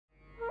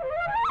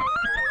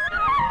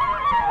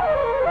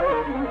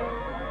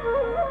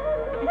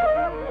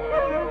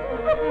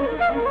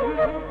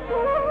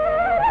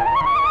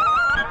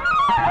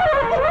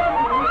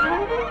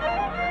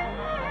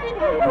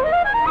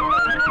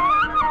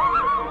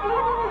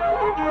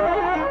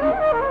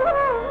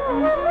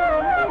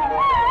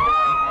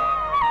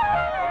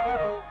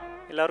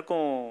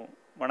எல்லாருக்கும்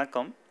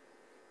வணக்கம்.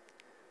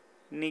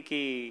 இன்னைக்கு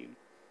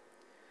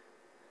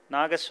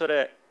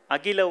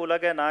அகில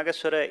உலக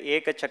நாகஸ்வர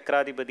ஏக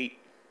சக்கராதிபதி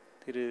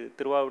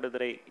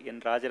திருவாவடுதுறை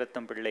என்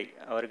ராஜரத்னம் பிள்ளை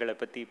அவர்களை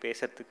பற்றி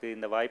பேசுறதுக்கு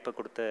இந்த வாய்ப்பை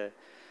கொடுத்த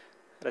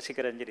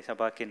ரசிக ரஞ்சனி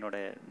சபாக்கு என்னோட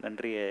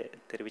நன்றியை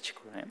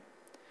தெரிவிச்சுக்குவேன்.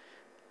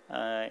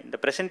 இந்த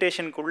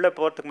ப்ரெசன்டேஷனுக்குள்ளே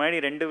போகிறதுக்கு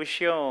முன்னாடி ரெண்டு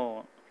விஷயம்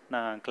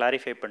நான்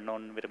கிளாரிஃபை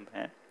பண்ணணுன்னு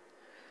விரும்புகிறேன்.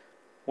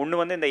 ஒன்று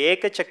வந்து இந்த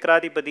ஏக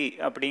சக்கராதிபதி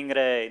அப்படிங்கிற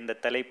இந்த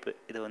தலைப்பு,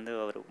 இது வந்து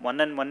அவர்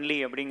ஒன் அண்ட் ஒன்லி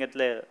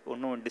அப்படிங்கிறதுல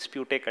ஒன்றும்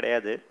டிஸ்பியூட்டே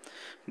கிடையாது.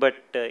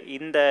 பட்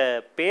இந்த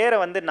பேரை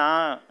வந்து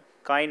நான்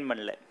காயின்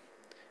பண்ணல.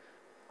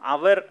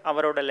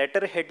 அவரோட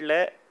லெட்டர் ஹெட்டில்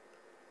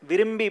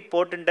விரும்பி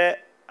போட்டுட்ட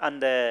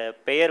அந்த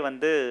பெயர்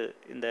வந்து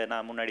இந்த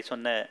நான் முன்னாடி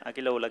சொன்ன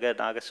அகில உலக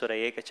நாகஸ்வர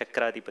ஏக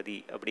சக்கராதிபதி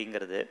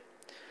அப்படிங்கிறது.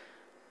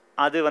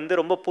 அது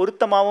வந்து ரொம்ப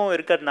பொருத்தமாகவும்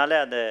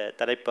இருக்கிறதுனால அந்த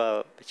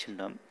தலைப்பாக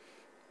வச்சுருந்தோம்.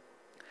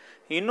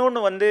 இன்னொன்று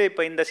வந்து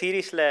இப்போ இந்த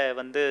சீரீஸில்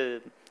வந்து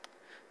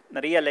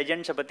நிறைய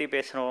லெஜெண்ட்ஸை பற்றி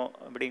பேசுகிறோம்.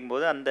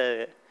 அப்படிங்கும்போது அந்த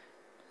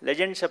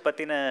லெஜெண்ட்ஸை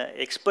பற்றின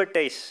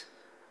எக்ஸ்பர்டைஸ்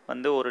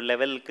வந்து ஒரு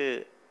லெவலுக்கு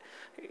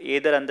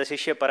எதிர் அந்த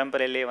சிஷ்ய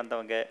பரம்பரையிலே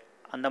வந்தவங்க,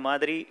 அந்த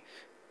மாதிரி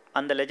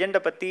அந்த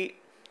லெஜெண்டை பற்றி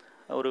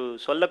ஒரு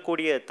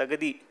சொல்லக்கூடிய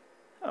தகுதி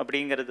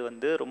அப்படிங்கிறது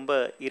வந்து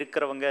ரொம்ப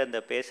இருக்கிறவங்க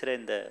இந்த பேசுகிற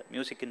இந்த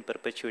மியூசிக் இன்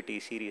பெர்பெச்சுவிட்டி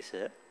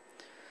சீரீஸு.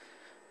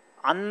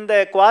 அந்த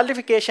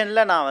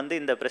குவாலிஃபிகேஷனில் நான் வந்து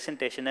இந்த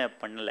ப்ரெசன்டேஷனை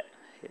பண்ணலை.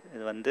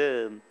 இது வந்து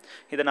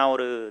இதை நான்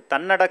ஒரு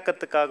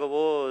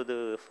தன்னடக்கத்துக்காகவோ இது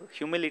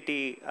ஹியூமிலிட்டி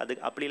அது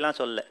அப்படிலாம்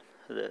சொல்ல,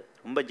 அது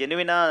ரொம்ப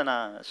ஜெனுவினாக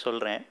நான்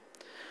சொல்கிறேன்.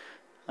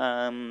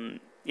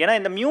 ஏன்னா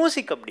இந்த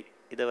மியூசிக் அப்படி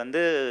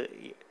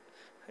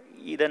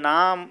இதை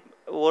நான்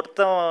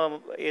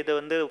இதை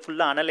வந்து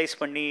ஃபுல்லாக அனலைஸ்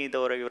பண்ணி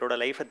இவரோட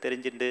லைஃப்பை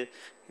தெரிஞ்சுட்டு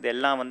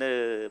இதெல்லாம் வந்து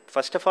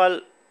ஃபர்ஸ்ட் ஆஃப் ஆல்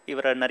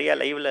இவரை நிறையா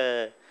லைவில்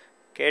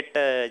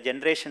கேட்ட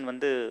ஜென்ரேஷன்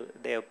வந்து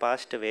தே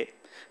பாஸ்ட் அவே.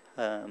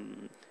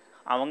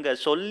 அவங்க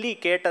சொல்லி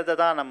கேட்டதை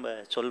தான் நம்ம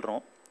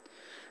சொல்கிறோம்.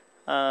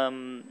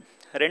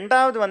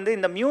 ரெண்டாவது வந்து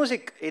இந்த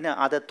மியூசிக்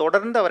அதை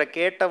தொடர்ந்து அவரை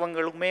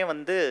கேட்டவங்களுமே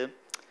வந்து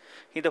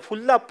இதை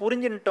ஃபுல்லாக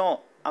புரிஞ்சுட்டோம்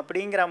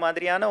அப்படிங்கிற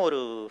மாதிரியான ஒரு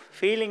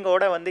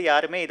ஃபீலிங்கோடு வந்து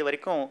யாருமே இது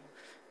வரைக்கும்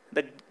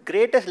the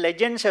greatest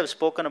legends have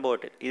spoken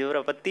about it.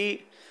 இவரை பற்றி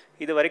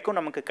இது வரைக்கும்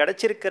நமக்கு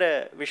கிடச்சிருக்கிற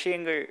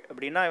விஷயங்கள்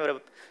அப்படின்னா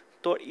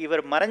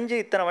இவர் மறைஞ்சு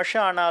இத்தனை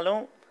வருஷம்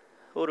ஆனாலும்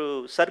ஒரு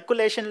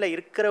சர்க்குலேஷனில்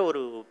இருக்கிற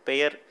ஒரு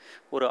பெயர்,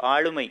 ஒரு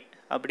ஆளுமை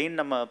அப்படின்னு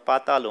நம்ம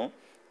பார்த்தாலும்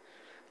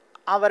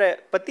அவரை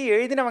பற்றி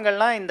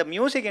எழுதினவங்கள்லாம் இந்த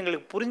மியூசிக்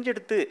எங்களுக்கு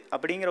புரிஞ்செடுத்து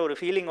அப்படிங்கிற ஒரு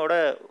ஃபீலிங்கோட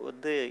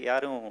வந்து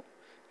யாரும்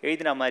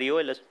எழுதின மாதிரியோ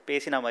இல்லை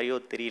பேசின மாதிரியோ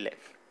தெரியல.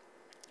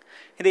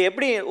 இது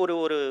எப்படி ஒரு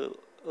ஒரு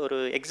ஒரு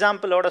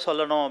எக்ஸாம்பிளோட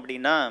சொல்லணும்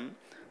அப்படின்னா,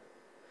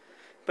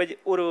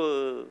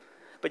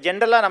 இப்போ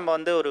ஜென்ரலாக நம்ம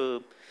வந்து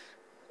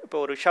இப்போ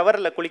ஒரு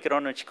ஷவரில்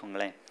குளிக்கிறோன்னு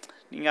வச்சுக்கோங்களேன்.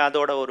 நீங்கள்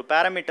அதோட ஒரு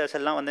பேராமீட்டர்ஸ்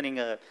எல்லாம் வந்து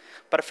நீங்கள்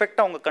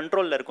பர்ஃபெக்டாக உங்கள்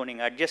கண்ட்ரோலில் இருக்கும்.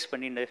 நீங்கள் அட்ஜஸ்ட்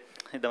பண்ணிட்டு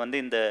இதை வந்து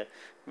இந்த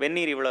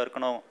வெந்நீர் இவ்வளோ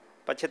இருக்கணும்,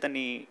 பச்சை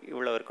தண்ணி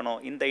இவ்வளோ இருக்கணும்,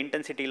 இந்த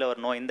இன்டென்சிட்டியில்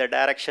வரணும், இந்த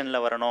டைரக்ஷனில்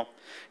வரணும்,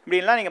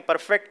 இப்படிலாம் நீங்கள்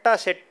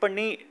பர்ஃபெக்டாக செட்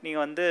பண்ணி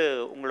நீங்கள் வந்து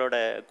உங்களோட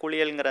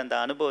குளியலுங்கிற அந்த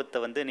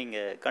அனுபவத்தை வந்து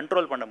நீங்கள்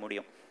கண்ட்ரோல் பண்ண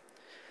முடியும்.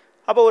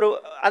 அப்போ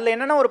அதில்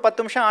என்னென்னா ஒரு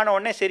 10 நிமிஷம் ஆன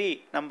உடனே சரி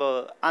நம்ம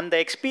அந்த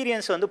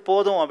எக்ஸ்பீரியன்ஸ் வந்து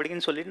போதும்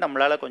அப்படின்னு சொல்லிட்டு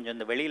நம்மளால் கொஞ்சம்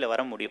இந்த வெளியில்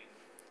வர முடியும்.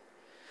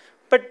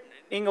 பட்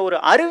நீங்கள் ஒரு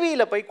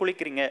அருவியில் போய்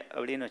குளிக்கிறீங்க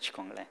அப்படின்னு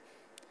வச்சுக்கோங்களேன்.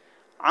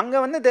 அங்கே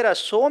வந்து there are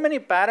so many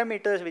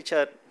parameters which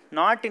are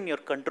not in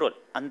your control.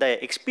 அந்த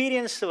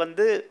எக்ஸ்பீரியன்ஸ்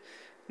வந்து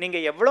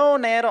நீங்கள் எவ்வளோ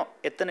நேரம்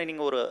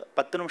நீங்கள் ஒரு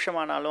 10 நிமிஷம்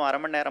ஆனாலும், அரை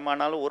மணி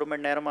நேரமானாலும், 1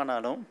 மணி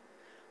நேரமானாலும்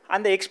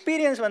அந்த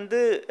எக்ஸ்பீரியன்ஸ் வந்து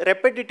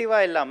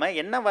ரெப்படிட்டிவாக இல்லாமல்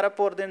என்ன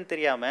வரப்போகிறதுன்னு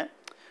தெரியாமல்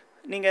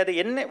நீங்கள் அது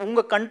என்ன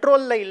உங்கள்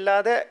கண்ட்ரோலில்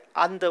இல்லாத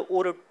அந்த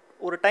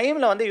ஒரு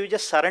டைமில் வந்து you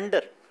just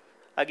surrender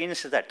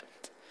against that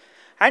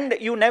and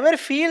you never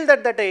feel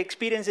that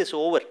experience is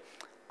over.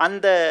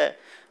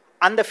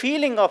 அந்த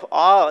ஃபீலிங் ஆஃப்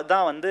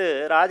தான் வந்து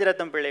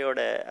ராஜரத்னம்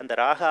பிள்ளையோட அந்த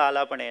ராக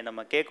ஆலாபனையை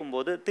நம்ம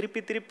கேட்கும்போது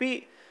திருப்பி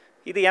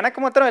இது எனக்கு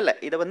மாத்திரம் இல்லை,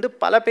 இதை வந்து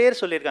பல பேர்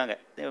சொல்லியிருக்காங்க.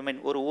 ஐ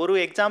மீன் ஒரு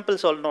எக்ஸாம்பிள்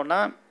சொல்லணுன்னா,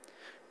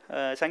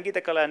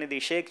 சங்கீத கலாநிதி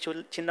ஷேக்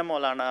சின்ன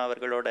மௌலானா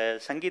அவர்களோட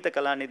சங்கீத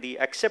கலாநிதி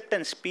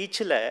அக்செப்டன்ஸ்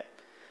ஸ்பீச்சில்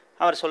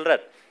அவர்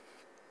சொல்கிறார்.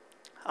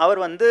 அவர்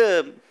வந்து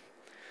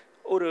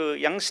ஒரு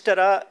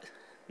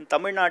யங்ஸ்டராக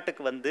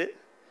தமிழ்நாட்டுக்கு வந்து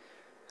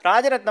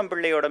ராஜரத்னம்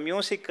பிள்ளையோட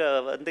மியூசிக்கை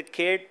வந்து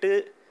கேட்டு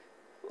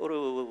ஒரு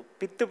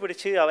பித்து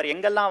பிடிச்சி அவர்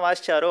எங்கெல்லாம்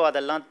வாசித்தாரோ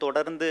அதெல்லாம்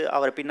தொடர்ந்து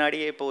அவர்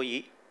பின்னாடியே போய்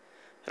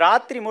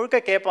ராத்திரி முழுக்க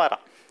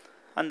கேட்பாராம்.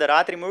 அந்த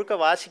ராத்திரி முழுக்க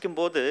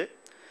வாசிக்கும்போது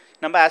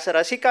நம்ம ஆஸ் அ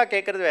ரசிகா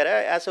கேட்குறது வேறு,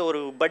 ஆஸ் அ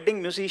ஒரு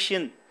பட்டிங்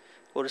மியூசிஷியன்,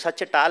 ஒரு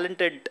சச் அ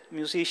டேலண்டட்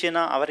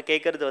மியூசிஷியனாக அவர்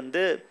கேட்குறது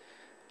வந்து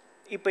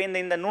இப்போ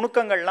இந்த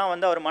நுணுக்கங்கள்லாம்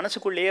வந்து அவர்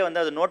மனசுக்குள்ளேயே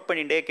வந்து அதை நோட்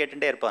பண்ணிகிட்டே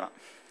கேட்டுகிட்டே இருப்பாராம்.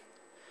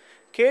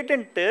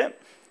 கேட்டுன்ட்டு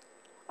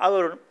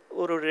அவர்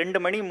ஒரு 2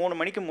 மணி 3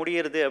 மணிக்கு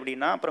முடியுறது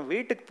அப்படின்னா அப்புறம்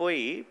வீட்டுக்கு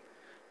போய்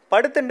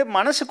படுத்துட்டு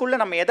மனசுக்குள்ளே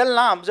நம்ம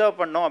எதெல்லாம் அப்சர்வ்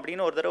பண்ணோம்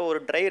அப்படின்னு ஒரு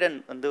ட்ரை ரன்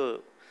வந்து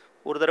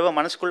ஒரு தடவை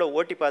மனசுக்குள்ளே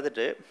ஓட்டி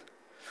பார்த்துட்டு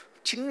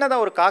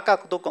சின்னதாக ஒரு காக்கா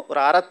தூக்கம், ஒரு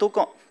அரை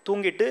தூக்கம்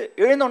தூங்கிட்டு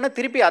எழுந்தோடனே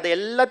திருப்பி அதை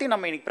எல்லாத்தையும்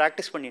நம்ம இன்றைக்கி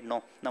ப்ராக்டிஸ்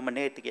பண்ணிடணும், நம்ம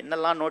நேற்றுக்கு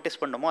என்னெல்லாம்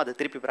நோட்டீஸ் பண்ணோமோ அதை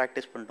திருப்பி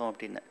ப்ராக்டிஸ் பண்ணணும்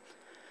அப்படின்னு.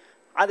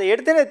 அதை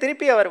எடுத்து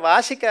திருப்பி அவர்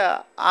வாசிக்க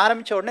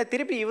ஆரம்பித்த உடனே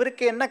திருப்பி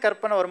இவருக்கு என்ன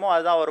கற்பனை வருமோ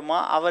அதுதான் வருமா,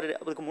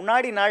 அவருக்கு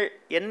முன்னாடி நாள்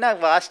என்ன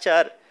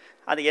வாசித்தார்,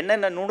 அது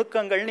என்னென்ன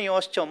நுணுக்கங்கள்னு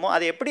யோசித்தோமோ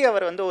அதை எப்படி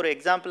அவர் வந்து ஒரு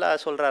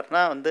எக்ஸாம்பிளாக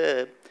சொல்கிறாருன்னா வந்து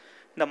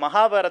இந்த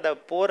மகாபாரத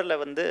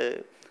போரில் வந்து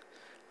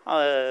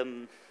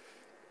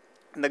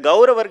இந்த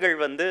கௌரவர்கள்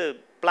வந்து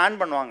பிளான்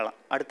பண்ணுவாங்களாம்,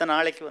 அடுத்த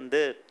நாளைக்கு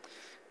வந்து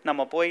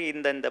நம்ம போய்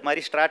இந்த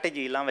மாதிரி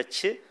ஸ்ட்ராட்டஜிலாம்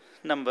வச்சு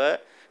நம்ம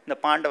இந்த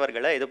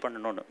பாண்டவர்களை இது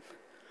பண்ணணும்னு.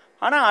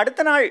 ஆனால்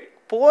அடுத்த நாள்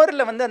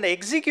போரில் வந்து அந்த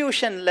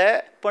எக்ஸிக்யூஷனில்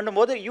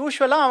பண்ணும்போது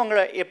யூஸ்வலாக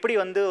அவங்கள எப்படி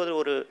வந்து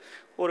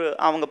ஒரு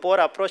அவங்க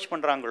போரை அப்ரோச்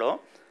பண்ணுறாங்களோ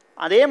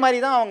அதே மாதிரி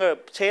தான் அவங்க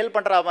செயல்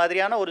பண்ணுற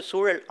மாதிரியான ஒரு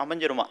சூழல்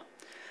அமைஞ்சிருமா.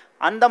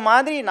 அந்த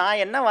மாதிரி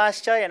நான் என்ன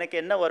வாசித்தா எனக்கு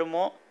என்ன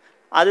வருமோ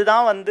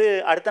அதுதான் வந்து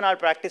அடுத்த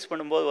நாள் ப்ராக்டிஸ்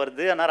பண்ணும்போது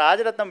வருது. ஆனால்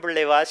ராஜரத்னம்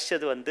பிள்ளை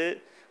வாசித்தது வந்து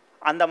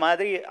அந்த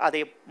மாதிரி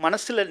அதை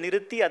மனசில்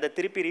நிறுத்தி அதை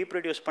திருப்பி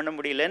ரீப்ரொடியூஸ் பண்ண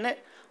முடியலன்னு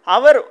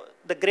அவர்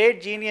த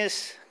கிரேட் ஜீனியஸ்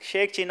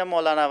ஷேக்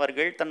சின்னமௌலானா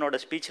அவர்கள் தன்னோட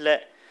ஸ்பீச்சில்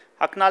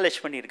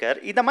அக்னாலேஜ் பண்ணியிருக்கார்.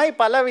 இந்த மாதிரி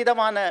பல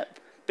விதமான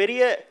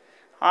பெரிய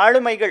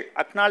ஆளுமைகள்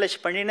அக்னாலேஜ்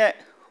பண்ணின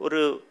ஒரு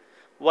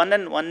ஒன்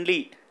அண்ட்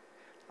ஒன்லி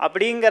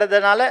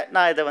அப்படிங்கிறதுனால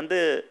நான் இதை வந்து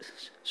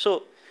ஸோ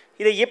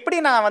இதை எப்படி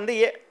நான் வந்து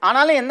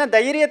ஆனாலும் என்ன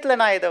தைரியத்தில்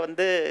நான் இதை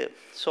வந்து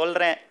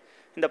சொல்கிறேன்,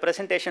 இந்த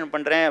ப்ரெசன்டேஷன்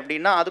பண்ணுறேன்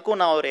அப்படின்னா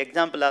அதுக்கும் நான் ஒரு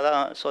எக்ஸாம்பிளாக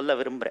தான் சொல்ல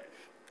விரும்புகிறேன்.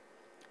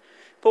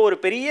 இப்போது ஒரு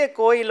பெரிய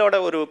கோயிலோட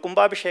ஒரு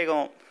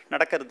கும்பாபிஷேகம்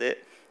நடக்கிறது.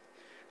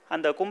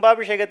 அந்த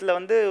கும்பாபிஷேகத்தில்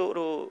வந்து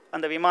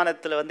அந்த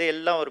விமானத்தில் வந்து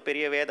எல்லாம் ஒரு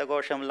பெரிய வேத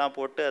கோஷம்லாம்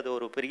போட்டு அது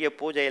ஒரு பெரிய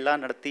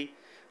பூஜையெல்லாம் நடத்தி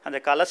அந்த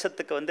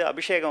கலசத்துக்கு வந்து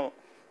அபிஷேகம்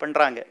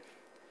பண்ணுறாங்க.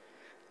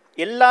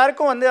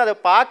 எல்லாருக்கும் வந்து அதை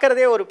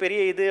பார்க்குறதே ஒரு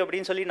பெரிய இது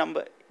அப்படின்னு சொல்லி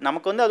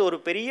நமக்கு வந்து அது ஒரு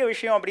பெரிய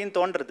விஷயம் அப்படின்னு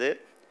தோன்றுறது.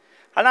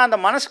 ஆனால் அந்த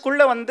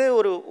மனசுக்குள்ளே வந்து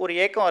ஒரு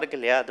ஏக்கம் இருக்கு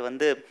இல்லையா, அது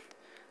வந்து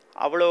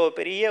அவ்வளோ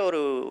பெரிய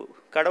ஒரு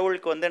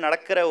கடவுளுக்கு வந்து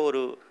நடக்கிற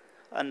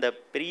அந்த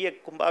பெரிய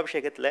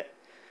கும்பாபிஷேகத்தில்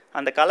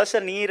அந்த கலச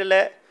நீரில்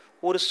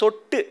ஒரு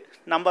சொட்டு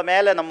நம்ம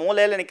மேலே நம்ம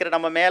மூலையில் நிற்கிற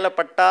நம்ம மேலே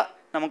பட்டால்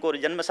நமக்கு ஒரு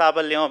ஜென்ம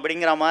சாபல்யம்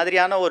அப்படிங்கிற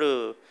மாதிரியான ஒரு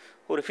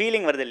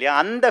ஃபீலிங் வருது இல்லையா.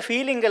 அந்த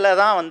ஃபீலிங்கில்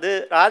தான் வந்து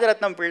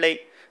ராஜரத்னம் பிள்ளை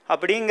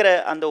அப்படிங்கிற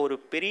அந்த ஒரு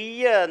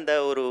பெரிய அந்த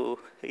ஒரு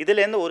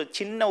இதுலேருந்து ஒரு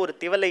சின்ன ஒரு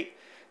திவலை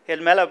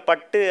என் மேலே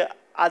பட்டு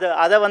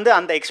அதை வந்து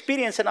அந்த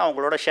எக்ஸ்பீரியன்ஸை நான்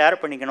அவங்களோட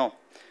ஷேர் பண்ணிக்கணும்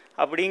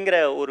அப்படிங்கிற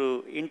ஒரு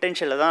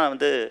இன்டென்ஷனில் தான்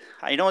வந்து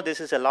I know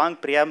this is a long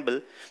preamble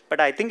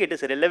but I think it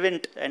is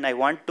relevant and I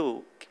want to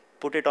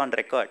put it on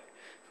record.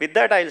 With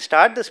that, I will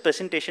start this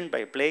presentation by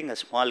playing a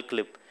small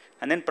clip,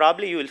 and then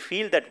probably you will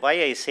feel that why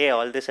I say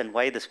all this and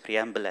why this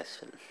preamble as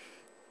well.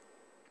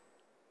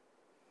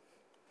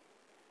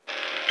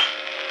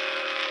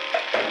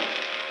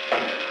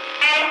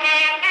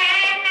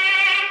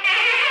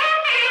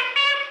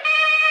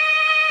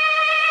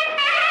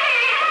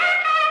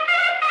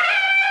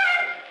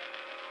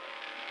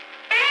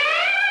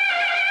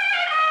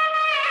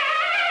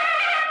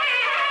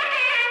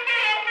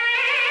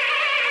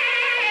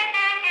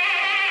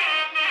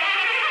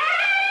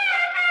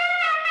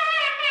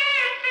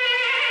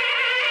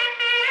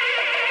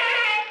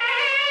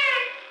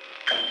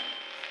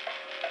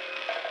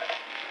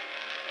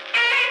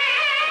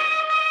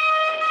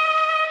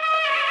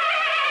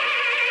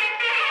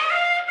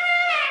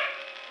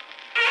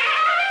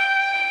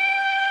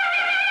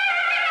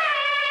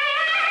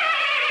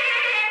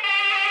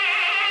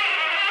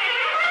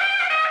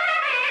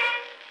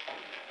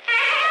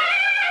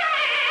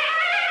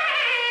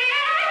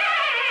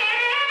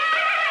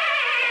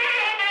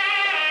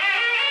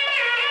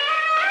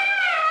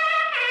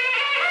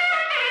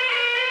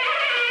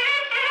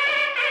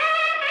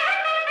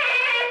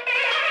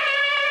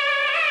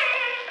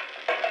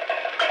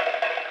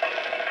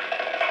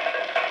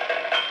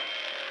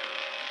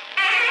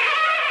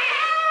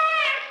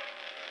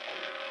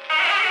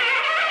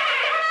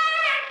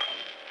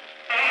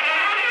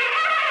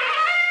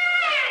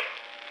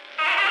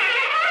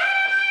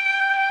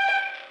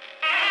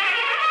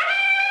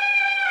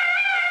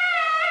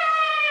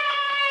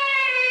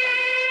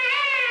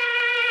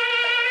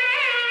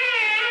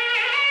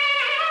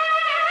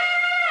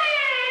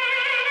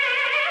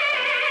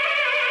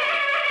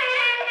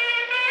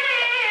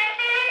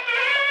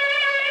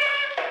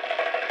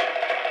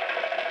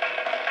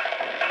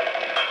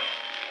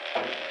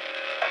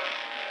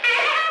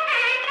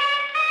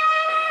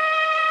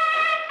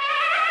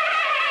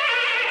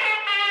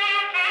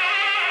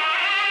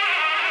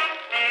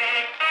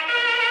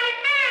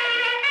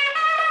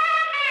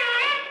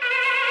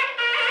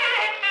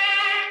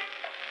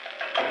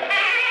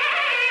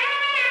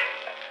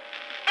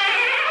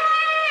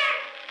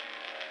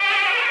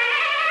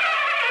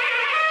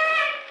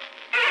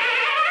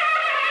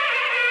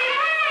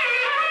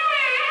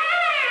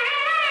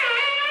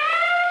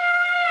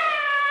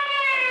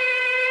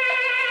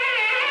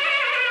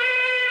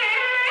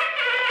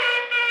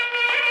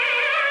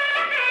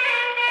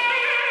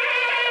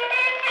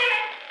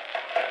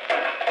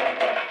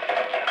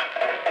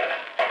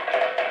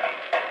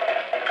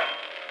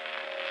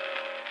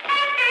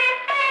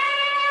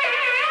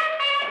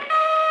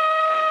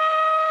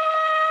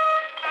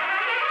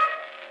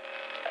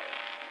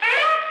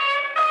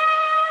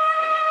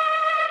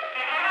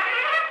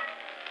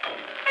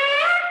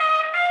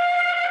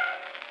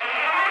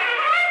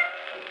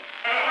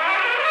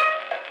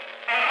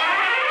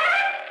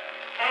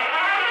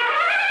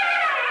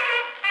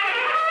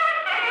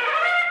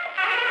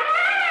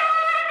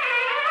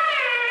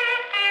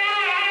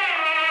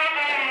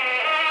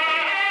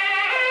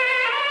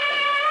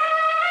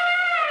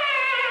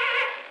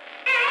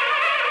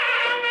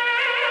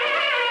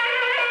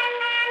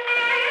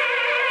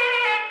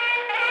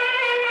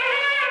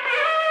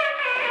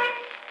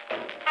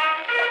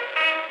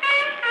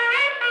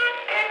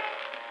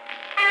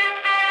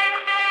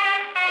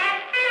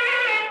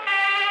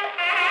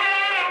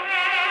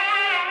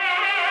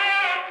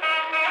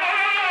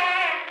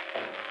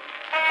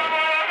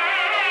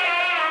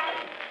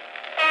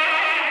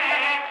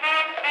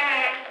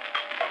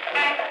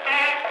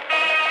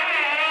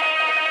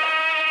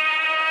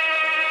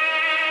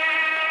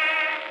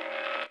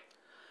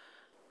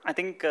 I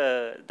think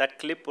that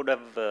clip would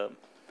have,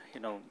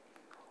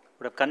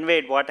 would have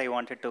conveyed what I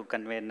wanted to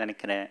convey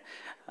நினைக்கிறேன்.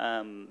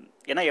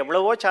 ஏன்னா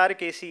எவ்வளவோ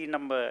சாருகேசி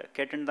நம்ம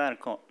கேட்டுன்னு தான்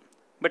இருக்கோம்.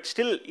 But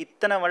still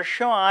இத்தனை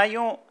வருஷம்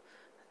ஆயும்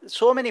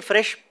so many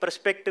fresh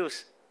perspectives.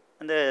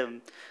 அந்த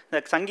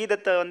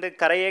சங்கீதத்தை வந்து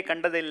கரையே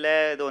கண்டதில்லை,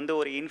 இது வந்து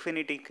ஒரு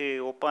இன்ஃபினிட்டிக்கு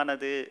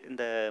ஒப்பானது.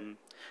 இந்த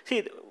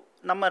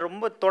நம்ம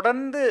ரொம்ப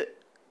தொடர்ந்து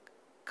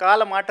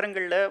கால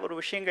மாற்றங்களில் ஒரு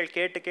விஷயங்கள்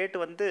கேட்டு கேட்டு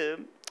வந்து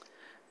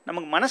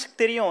நமக்கு மனசுக்கு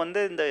தெரியும்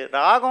வந்து இந்த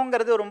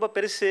ராகங்கிறது ரொம்ப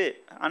பெருசு,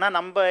 ஆனால்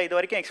நம்ம இது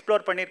வரைக்கும்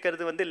எக்ஸ்ப்ளோர்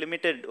பண்ணியிருக்கிறது வந்து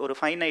லிமிட்டெட், ஒரு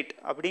ஃபைனைட்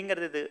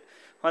அப்படிங்கிறது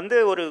வந்து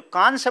ஒரு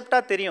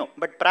கான்செப்டாக தெரியும்.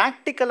 பட்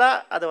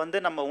ப்ராக்டிக்கலாக அதை வந்து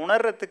நம்ம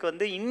உணர்றதுக்கு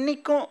வந்து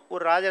இன்றைக்கும்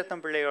ஒரு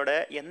ராஜரத்னம் பிள்ளையோட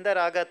எந்த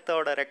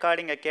ராகத்தோட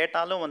ரெக்கார்டிங்கை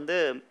கேட்டாலும் வந்து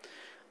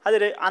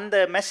அது அந்த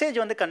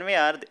மெசேஜ் வந்து கன்வே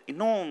ஆகுது.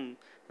 இன்னும்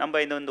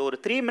நம்ம இந்த ஒரு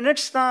 3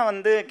 minutes தான்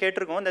வந்து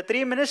கேட்டிருக்கோம். இந்த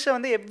 3 minutes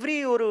வந்து எவ்ரி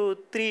ஒரு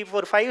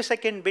 3-4-5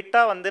 செகண்ட்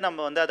பிட்டாக வந்து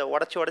நம்ம வந்து அதை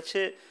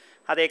உடச்சி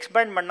அதை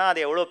எக்ஸ்பேண்ட் பண்ணால் அது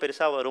எவ்வளோ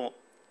பெருசாக வரும்.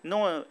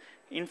 இன்னும்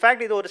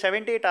இன்ஃபேக்ட் இது ஒரு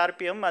 78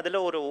 RPM, அதில்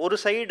ஒரு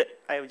side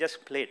I have just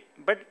played.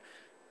 But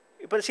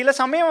இப்போ சில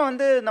சமயம்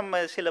வந்து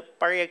நம்ம சில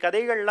பழைய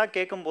கதைகள்லாம்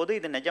கேட்கும்போது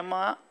இது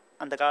நிஜமாக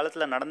அந்த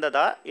காலத்தில்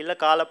நடந்ததா, இல்லை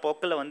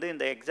காலப்போக்கில் வந்து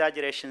இந்த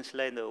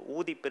எக்ஸாஜரேஷன்ஸில் இந்த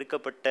ஊதி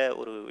பெருக்கப்பட்ட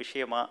ஒரு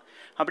விஷயமா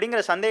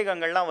அப்படிங்கிற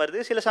சந்தேகங்கள்லாம்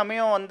வருது. சில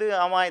சமயம் வந்து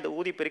ஆமாம் இது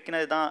ஊதி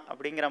பெருக்கினது தான்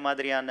அப்படிங்கிற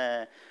மாதிரியான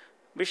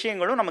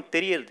விஷயங்களும் நமக்கு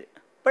தெரியுது.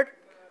 பட்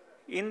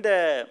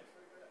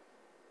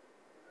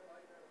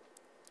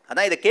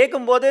அதான் இதை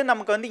கேட்கும்போது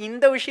நமக்கு வந்து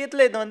இந்த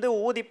விஷயத்தில் இது வந்து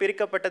ஊதி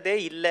பிரிக்கப்பட்டதே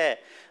இல்லை.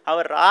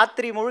 அவர்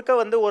ராத்திரி முழுக்க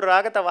வந்து ஒரு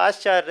ராகத்தை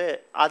வாசித்தார்,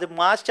 அது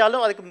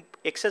வாசித்தாலும் அதுக்கு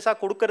எக்ஸஸாக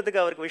கொடுக்கறதுக்கு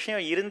அவருக்கு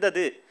விஷயம்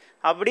இருந்தது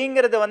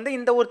அப்படிங்கிறது வந்து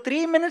இந்த ஒரு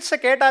 3 minutes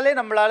கேட்டாலே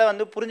நம்மளால்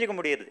வந்து புரிஞ்சிக்க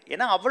முடியுது.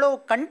 ஏன்னா அவ்வளோ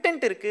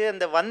கண்டென்ட் இருக்குது.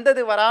 அந்த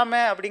வந்தது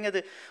வராமல்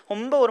அப்படிங்கிறது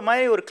ரொம்ப ஒரு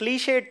மாதிரி ஒரு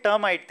கிளீஷேட்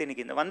டேர்ம் ஆகிடுது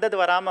இன்றைக்கி. இந்த வந்தது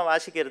வராமல்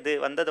வாசிக்கிறது,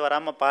 வந்தது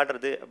வராமல்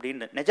பாடுறது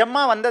அப்படின்னு.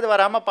 நிஜமாக வந்தது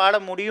வராமல் பாட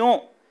முடியும்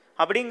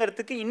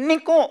அப்படிங்கிறதுக்கு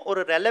இன்றைக்கும்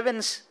ஒரு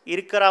ரெலவென்ஸ்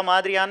இருக்கிற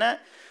மாதிரியான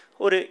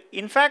ஒரு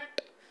இன்ஃபேக்ட்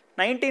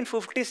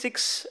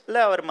 1956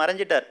 அவர்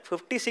மறைஞ்சிட்டார்.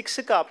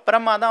 56க்கு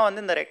அப்புறமா தான்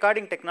வந்து இந்த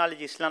ரெக்கார்டிங்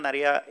டெக்னாலஜிஸ்லாம்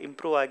நிறையா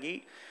இம்ப்ரூவ் ஆகி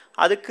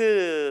அதுக்கு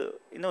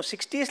இன்னும்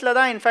 60s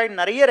தான் இன்ஃபேக்ட்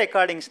நிறைய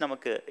ரெக்கார்டிங்ஸ்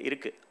நமக்கு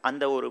இருக்குது.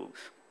 அந்த ஒரு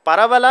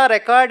பரவலாக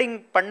ரெக்கார்டிங்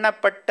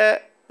பண்ணப்பட்ட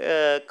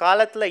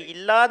காலத்தில்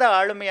இல்லாத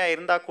ஆளுமையாக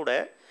இருந்தால் கூட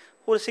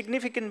ஒரு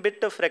சிக்னிஃபிகண்ட்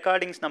பிட் ஆஃப்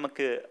ரெக்கார்டிங்ஸ்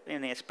நமக்கு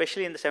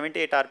எஸ்பெஷலி இந்த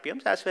 78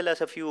 RPMs as well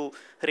as a few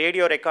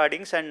radio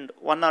recordings and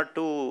 1 or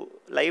 2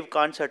 live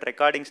concert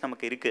recordings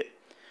நமக்கு இருக்குது.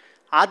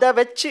 அதை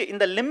வச்சு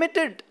இந்த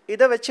லிமிட்டட்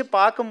இதை வச்சு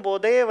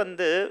பார்க்கும்போதே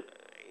வந்து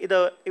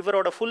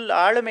இவரோட ஃபுல்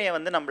ஆளுமையை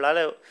வந்து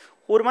நம்மளால்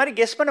ஒரு மாதிரி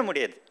கெஸ் பண்ண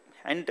முடியாது.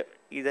 அண்ட்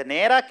இதை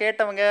நேராக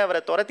கேட்டவங்க,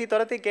 அவரை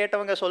துரத்தி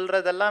கேட்டவங்க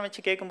சொல்கிறதெல்லாம்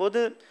வச்சு கேட்கும்போது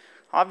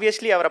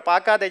ஆப்வியஸ்லி அவரை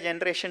பார்க்காத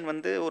ஜென்ரேஷன்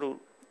வந்து ஒரு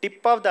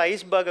டிப் ஆஃப் த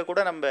ஐஸ்பர்கை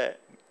கூட நம்ம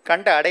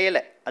கண்டு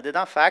அடையலை,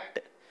 அதுதான் ஃபேக்ட்.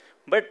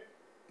 பட்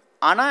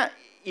ஆனால்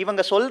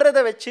இவங்க சொல்கிறத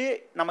வச்சு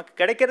நமக்கு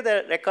கிடைக்கிறத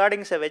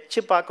ரெக்கார்டிங்ஸை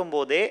வச்சு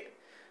பார்க்கும்போதே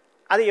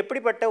அது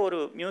எப்படிப்பட்ட ஒரு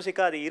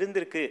மியூசிக்காக அது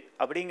இருந்திருக்கு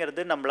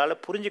அப்படிங்கிறது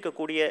நம்மளால்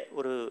புரிஞ்சிக்கக்கூடிய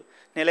ஒரு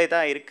நிலை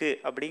தான் இருக்குது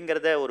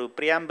அப்படிங்கிறத ஒரு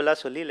ப்ரியாம்பிளாக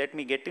சொல்லி let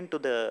me get in to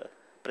the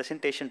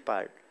presentation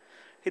part.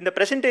 இந்த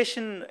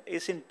presentation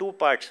is in 2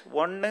 parts.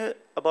 One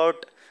about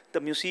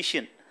the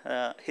musician,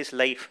 his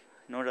life,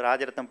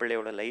 Rajarathnam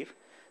Pillaiyoda life.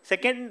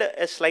 Second,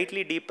 a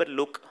slightly deeper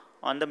look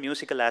on the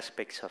musical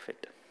aspects of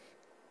it.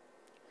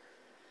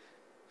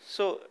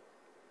 So,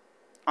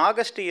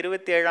 August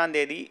 27ஆம்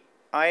தேதி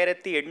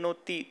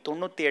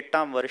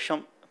 1898ஆம்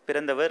வருஷம்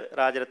பிறந்தவர்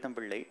ராஜரத்னம்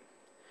பிள்ளை.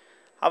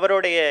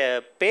 அவருடைய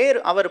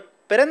அவர்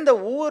பிறந்த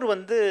ஊர்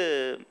வந்து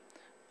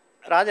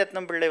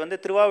ராஜரத்னம் பிள்ளை வந்து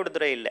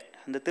திருவாவடுதுறை இல்லை,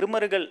 அந்த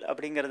திருமருகல்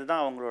அப்படிங்கிறது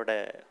தான் அவங்களோட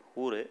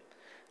ஊர்.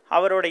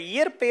 அவரோட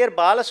இயற்பெயர்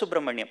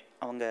பாலசுப்ரமணியம்,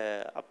 அவங்க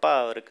அப்பா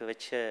அவருக்கு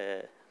வச்ச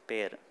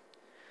பெயர்.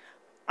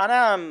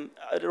 ஆனால்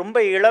ரொம்ப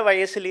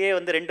வயசுலேயே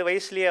வந்து 2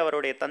 வயசுலேயே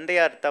அவருடைய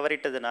தந்தையார்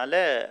தவறிட்டதுனால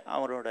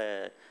அவரோட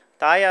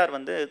தாயார்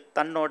வந்து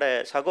தன்னோட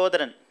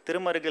சகோதரன்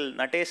திருமருகல்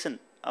நடேசன்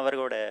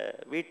அவரோட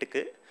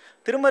வீட்டுக்கு,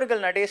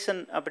 திருமருகல்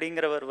நடேசன்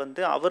அப்படிங்கிறவர்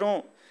வந்து அவரும்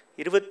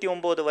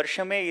 29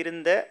 வருஷமே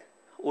இருந்த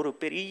ஒரு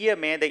பெரிய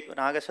மேதை,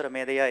 நாகஸ்வர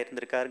மேதையாக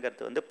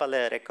இருந்திருக்காருங்கிறது வந்து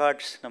பல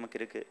ரெக்கார்ட்ஸ் நமக்கு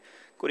இருக்குது.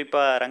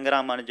 குறிப்பாக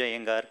ரங்கராமானுஜ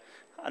ஐயங்கார்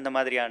அந்த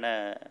மாதிரியான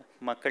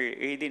மக்கள்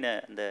எழுதின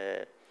அந்த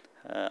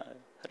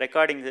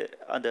ரெக்கார்டிங்ஸு,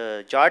 அந்த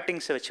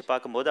ஜாட்டிங்ஸை வச்சு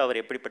பார்க்கும்போது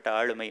அவர் எப்படிப்பட்ட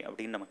ஆளுமை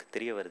அப்படின்னு நமக்கு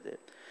தெரிய வருது.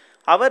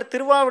 அவர்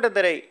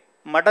திருவாவடுதுறை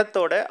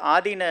மடத்தோட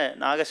ஆதீன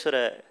நாகஸ்வர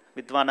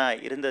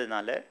வித்வானாக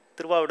இருந்ததுனால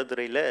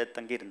திருவாவடுதுறையில்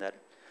தங்கியிருந்தார்.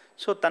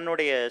 ஸோ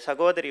தன்னுடைய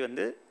சகோதரி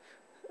வந்து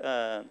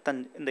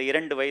இந்த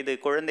 2 வயது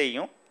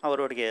குழந்தையும்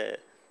அவருடைய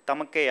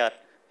தமக்கையார்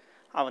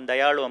அவன்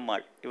தயாளு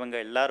அம்மாள் இவங்க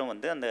எல்லாரும்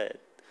வந்து அந்த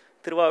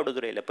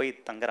திருவாவடுதுறையில் போய்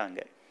தங்குறாங்க.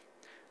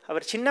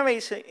 அவர் சின்ன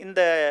வயசு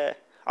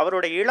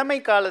அவரோட இளமை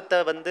காலத்தை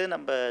வந்து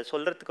நம்ம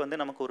சொல்கிறதுக்கு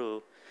வந்து நமக்கு ஒரு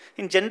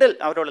இன் ஜென்ரல்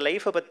அவரோட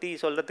லைஃப்பை பற்றி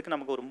சொல்கிறதுக்கு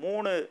நமக்கு ஒரு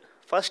 3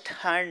 ஃபர்ஸ்ட்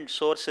ஹேண்ட்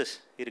சோர்ஸஸ்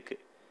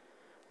இருக்குது.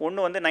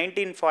 ஒன்று வந்து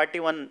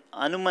 1941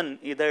 அனுமன்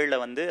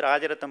இதழில் வந்து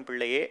ராஜரத்னம்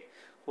பிள்ளையே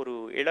ஒரு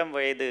இளம்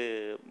வயது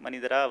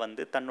மனிதராக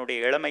வந்து தன்னுடைய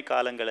இளமை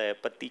காலங்களை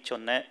பற்றி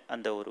சொன்ன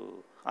அந்த ஒரு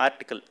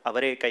ஆர்டிக்கல்,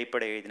 அவரே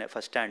கைப்பட எழுதின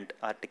ஃபர்ஸ்ட் ஹேண்ட்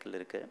ஆர்டிக்கல்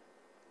இருக்குது.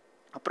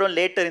 அப்புறம்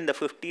லேட்டர் இந்த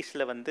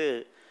 50s வந்து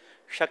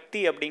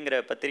சக்தி அப்படிங்கிற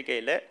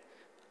பத்திரிகையில்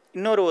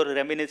இன்னொரு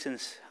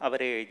ரெமினிசன்ஸ்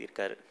அவரே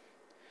எழுதியிருக்காரு.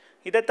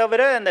 இதை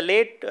தவிர அந்த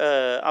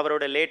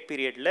அவரோட லேட்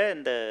பீரியடில்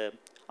இந்த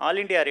ஆல்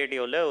இண்டியா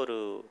ரேடியோவில் ஒரு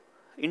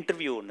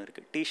இன்டர்வியூ ஒன்று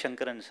இருக்குது, டி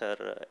சங்கரன்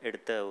சார்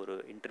எடுத்த ஒரு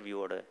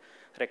இன்டர்வியூவோட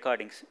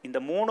ரெக்கார்டிங்ஸ். இந்த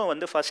 3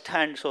 வந்து ஃபஸ்ட்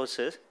ஹேண்ட்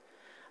சோர்ஸஸ்.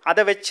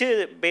 அதை வச்சு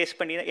பேஸ்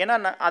பண்ணி, ஏன்னா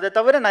அதை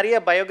தவிர நிறைய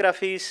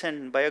பயோகிராஃபிஸ்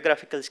அண்ட்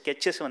பயோகிராஃபிக்கல்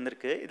ஸ்கெச்சஸ்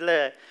வந்திருக்கு. இதில்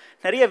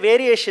நிறைய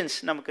வேரியேஷன்ஸ்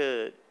நமக்கு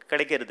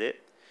கிடைக்கிறது.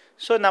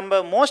 ஸோ நம்ம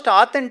மோஸ்ட்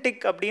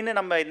ஆத்தென்டிக் அப்படின்னு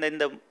நம்ம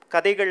இந்த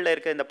கதைகளில்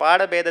இருக்க இந்த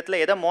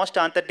பாடபேதத்தில் எதை மோஸ்ட்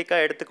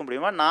ஆத்தென்டிக்காக எடுத்துக்க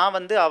முடியுமோ, நான்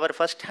வந்து அவர்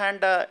ஃபஸ்ட்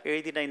ஹேண்டாக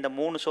எழுதின இந்த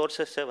 3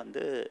 சோர்ஸஸை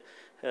வந்து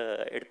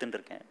எடுத்துகிட்டு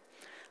இருக்கேன்.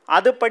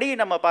 அதுபடி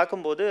நம்ம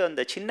பார்க்கும்போது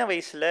அந்த சின்ன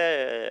வயசில்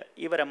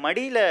இவரை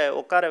மடியில்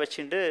உட்கார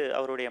வச்சுட்டு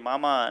அவருடைய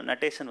மாமா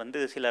நடேசன் வந்து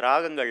சில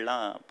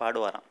ராகங்கள்லாம்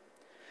பாடுவாராம்.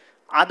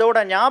 அதோட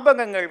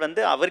ஞாபகங்கள்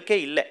வந்து அவருக்கே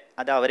இல்லை,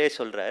 அது அவரே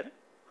சொல்கிறார்.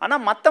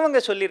 ஆனால் மற்றவங்க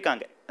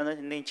சொல்லியிருக்காங்க,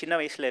 நீ சின்ன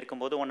வயசில்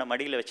இருக்கும்போது உன்னை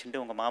மடியில்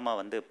வச்சுட்டு உங்கள் மாமா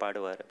வந்து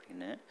பாடுவார்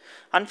அப்படின்னு.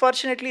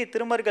 அன்ஃபார்ச்சுனேட்லி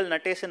திருமருகல்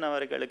நடேசன்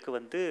அவர்களுக்கு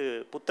வந்து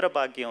புத்திர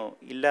பாக்கியம்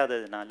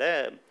இல்லாததுனால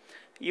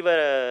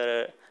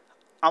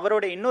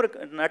அவரோட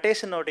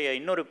நடேசனுடைய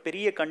இன்னொரு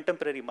பெரிய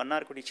கண்டெம்பரரி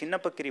மன்னார்குடி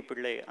சின்னப்பக்கிரி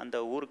பிள்ளை அந்த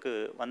ஊருக்கு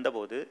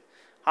வந்தபோது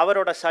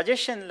அவரோட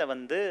சஜஷனில்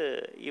வந்து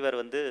இவர்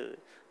வந்து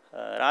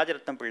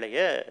ராஜரத்னம்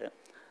பிள்ளையை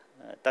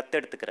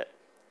தத்தெடுத்துக்கிறார்.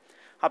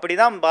 அப்படி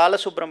தான்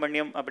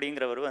பாலசுப்ரமணியம்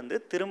அப்படிங்கிறவர் வந்து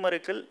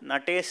திருமருகல்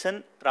நடேசன்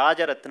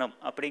ராஜரத்னம்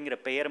அப்படிங்கிற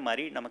பெயர்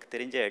மாதிரி நமக்கு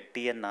தெரிஞ்ச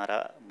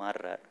டிஎன்ஆராக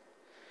மாறுறார்.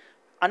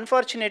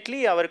 அன்ஃபார்ச்சுனேட்லி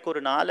அவருக்கு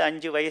ஒரு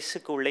 4-5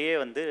 வயசுக்குள்ளேயே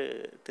வந்து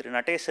திரு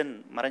நடேசன்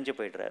மறைஞ்சு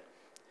போய்டுறார்.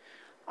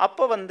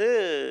 அப்போ வந்து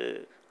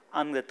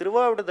அந்த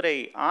திருவாவடுதுறை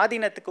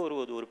ஆதீனத்துக்கு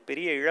ஒரு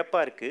பெரிய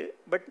இழப்பாக இருக்குது.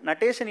 பட்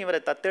நடேசன் இவரை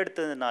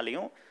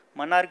தத்தெடுத்ததுனாலையும்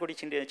மன்னார்குடி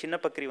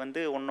சின்னப்பக்கிரி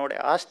வந்து உன்னோட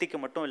ஆஸ்திக்கு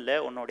மட்டும் இல்லை,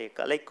 உன்னோடைய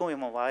கலைக்கும்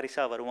இவன்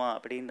வாரிசாக வருவான்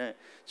அப்படின்னு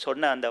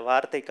சொன்ன அந்த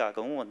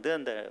வார்த்தைக்காகவும் வந்து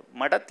அந்த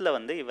மடத்தில்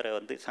வந்து இவரை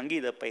வந்து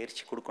சங்கீத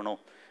பயிற்சி கொடுக்கணும்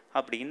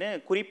அப்படின்னு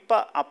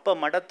குறிப்பாக அப்போ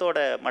மடத்தோட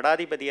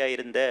மடாதிபதியாக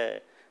இருந்த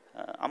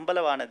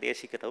அம்பலவான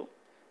தேசிகரும்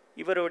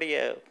இவருடைய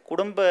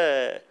குடும்ப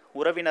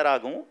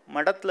உறவினராகவும்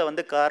மடத்தில்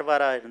வந்து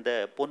கார்வாராக இருந்த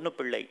பொண்ணு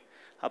பிள்ளை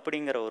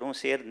அப்படிங்கிறவரும்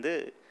சேர்ந்து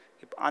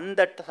இப்போ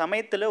அந்த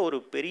சமயத்தில் ஒரு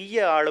பெரிய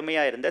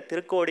ஆளுமையாக இருந்த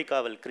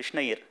திருக்கோடிக்காவல்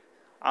கிருஷ்ணய்யர்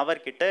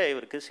அவர்கிட்ட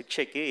இவருக்கு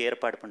சிக்ஷைக்கு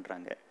ஏற்பாடு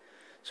பண்ணுறாங்க.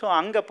 ஸோ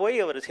அங்கே போய்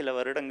அவர் சில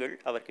வருடங்கள்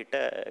அவர்கிட்ட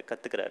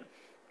கற்றுக்கிறார்.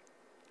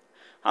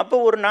 அப்போ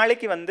ஒரு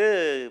நாளைக்கு வந்து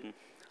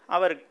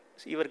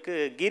இவருக்கு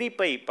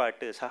கிரிப்பை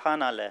பாட்டு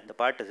சஹானாவில் அந்த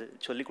பாட்டு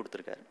சொல்லி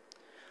கொடுத்துருக்காரு.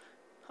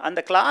 அந்த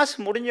கிளாஸ்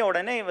முடிஞ்ச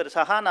உடனே இவர்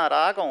சஹானா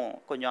ராகம்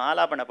கொஞ்சம்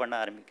ஆலாபனை பண்ண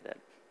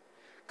ஆரம்பிக்கிறார்.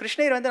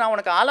 கிருஷ்ணய்யர் வந்து நான்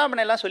உனக்கு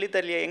ஆலாபனை எல்லாம்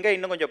சொல்லித்தரலையே, எங்கே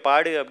இன்னும் கொஞ்சம்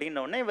பாடு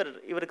அப்படின்னோடனே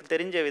இவருக்கு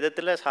தெரிஞ்ச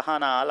விதத்தில்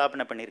சஹானா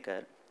ஆலாபனை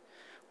பண்ணியிருக்காரு.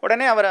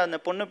 உடனே அவர் அந்த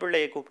பொண்ணு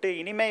பிள்ளையை கூப்பிட்டு,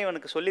 இனிமேல்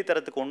இவனுக்கு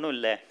சொல்லித்தரத்துக்கு ஒன்றும்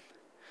இல்லை,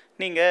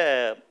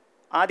 நீங்கள்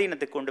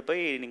ஆதீனத்துக்கு கொண்டு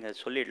போய் நீங்கள்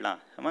சொல்லிடலாம்,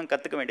 அவன்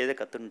கற்றுக்க வேண்டியதை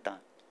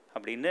கற்றுன்ட்டான்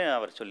அப்படின்னு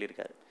அவர்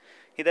சொல்லியிருக்காரு.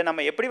 இதை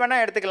நம்ம எப்படி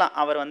வேணால் எடுத்துக்கலாம்.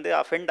 அவர் வந்து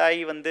அஃபெண்ட்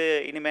ஆகி வந்து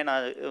இனிமேல்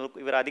நான்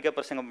இவர் அதிக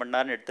பிரசங்கம்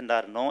பண்ணார்னு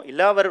எடுத்துட்டாருனோ,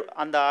 இல்லை அவர்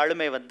அந்த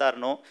ஆளுமை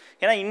வந்தார்னோ,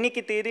 ஏன்னா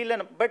இன்றைக்கி தெரியல.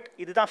 பட்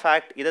இதுதான்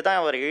ஃபேக்ட், இதை தான்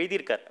அவர்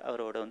எழுதியிருக்கார்.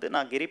 அவரோட வந்து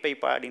நான் கிரிப்பை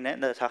பாடினேன்,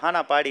 இந்த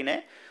சஹானா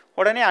பாடினேன்,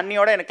 உடனே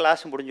அன்னியோட எனக்கு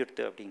கிளாஸ்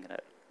முடிஞ்சுடுத்து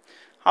அப்படிங்கிறார்.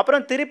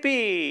 அப்புறம் திருப்பி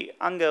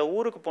அங்கே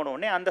ஊருக்கு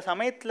போனோடனே அந்த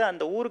சமயத்தில்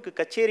அந்த ஊருக்கு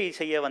கச்சேரி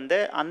செய்ய வந்த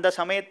அந்த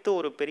சமயத்து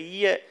ஒரு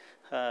பெரிய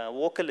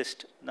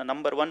வோக்கலிஸ்ட், இந்த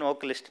நம்பர் 1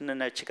 வோக்கலிஸ்ட்னு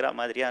வச்சுக்கிற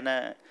மாதிரியான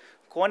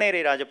கோனேரி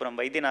ராஜபுரம்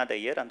வைத்தியநாத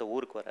ஐயர் அந்த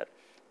ஊருக்கு வரார்.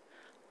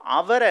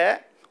 அவரை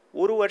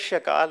 1 வருஷ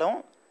காலம்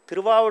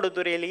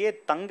திருவாவடுதுறையிலேயே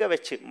தங்க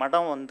வச்சு,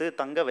 மடம் வந்து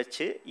தங்க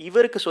வச்சு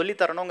இவருக்கு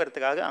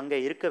சொல்லித்தரணுங்கிறதுக்காக அங்கே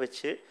இருக்க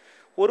வச்சு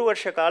 1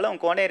 வருஷ காலம்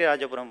கோனேரி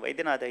ராஜபுரம்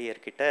வைத்தியநாத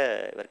ஐயர்கிட்ட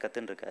இவர்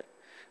கற்றுன்ருக்கார்.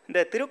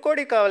 இந்த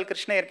திருக்கோடிக்காவல்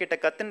கிருஷ்ணய்யர்கிட்ட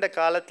கற்றுண்ட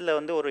காலத்தில்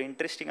வந்து ஒரு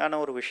இன்ட்ரெஸ்டிங்கான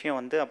ஒரு விஷயம்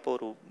வந்து, அப்போ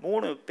ஒரு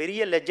 3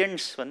 பெரிய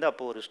லெஜெண்ட்ஸ் வந்து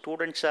அப்போ ஒரு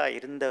ஸ்டூடெண்ட்ஸாக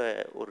இருந்த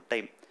ஒரு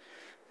டைம்.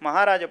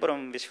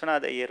 மகாராஜபுரம்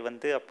விஸ்வநாத ஐயர்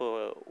வந்து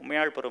அப்போது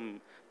உமையாள்புரம்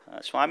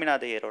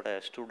சுவாமிநாத ஐயரோட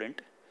ஸ்டூடெண்ட்.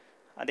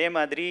 அதே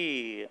மாதிரி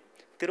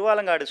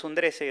திருவாலங்காடு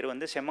சுந்தரேசையர்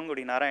வந்து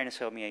செம்மங்குடி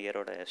நாராயணசாமி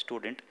ஐயரோட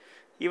ஸ்டூடெண்ட்.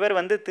 இவர்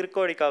வந்து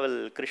திருக்கோடிக்காவல்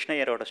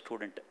கிருஷ்ணய்யரோட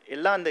ஸ்டூடெண்ட்.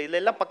 எல்லாம்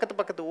இதெல்லாம்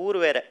பக்கத்து ஊர்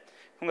வேறு.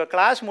 இவங்க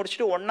கிளாஸ்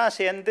முடிச்சுட்டு ஒன்றா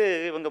சேர்ந்து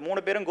இவங்க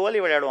 3 பேரும்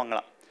கோலி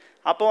விளையாடுவாங்களாம்.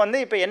 அப்போ வந்து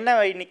இப்போ என்ன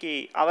இன்றைக்கி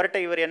அவர்கிட்ட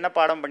இவர் என்ன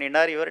பாடம்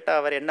பண்ணிட்டார், இவர்கிட்ட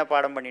அவர் என்ன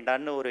பாடம்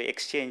பண்ணிட்டார்னு ஒரு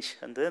எக்ஸ்சேஞ்ச்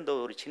வந்து இந்த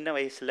ஒரு சின்ன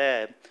வயசில்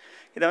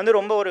இதை வந்து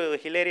ரொம்ப ஒரு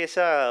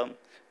ஹிலேரியஸாக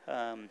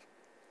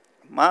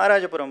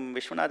மகாராஜபுரம்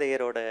விஸ்வநாத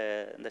ஐயரோட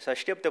இந்த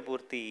சஷ்டியப்த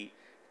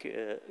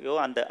பூர்த்தியோ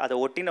அதை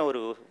ஒட்டின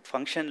ஒரு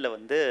ஃபங்க்ஷனில்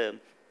வந்து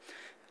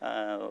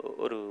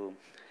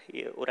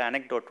ஒரு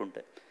அனெக்டோட்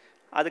உண்டு.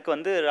 அதுக்கு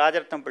வந்து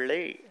ராஜரத்னம்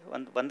பிள்ளை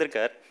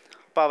வந்திருக்கார்.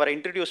 அப்போ அவரை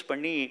இன்ட்ரடியூஸ்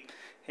பண்ணி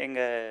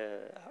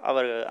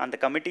அவர் அந்த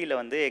கமிட்டியில்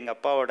வந்து எங்கள்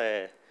அப்பாவோட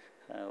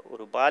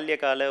ஒரு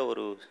பால்யகால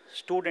ஒரு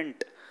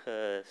ஸ்டூடெண்ட்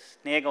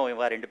ஸ்நேகம்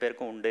இவா 2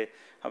 பேருக்கும் உண்டு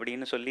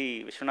அப்படின்னு சொல்லி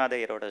விஸ்வநாத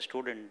ஐயரோட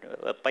ஸ்டூடெண்ட்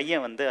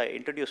பையன் வந்து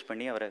இன்ட்ரடியூஸ்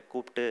பண்ணி அவரை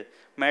கூப்பிட்டு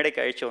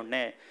மேடைக்கு அழைச்ச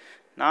உடனே,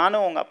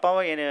 நானும் உங்கள்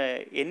அப்பாவும்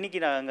என்னைக்கு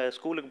நாங்கள்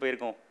ஸ்கூலுக்கு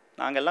போயிருக்கோம்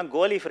நாங்கள்லாம்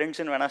கோலி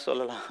ஃப்ரெண்ட்ஸுன்னு வேணால்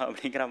சொல்லலாம்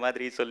அப்படிங்கிற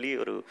மாதிரி சொல்லி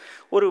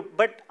ஒரு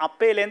பட்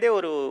அப்பையிலேருந்தே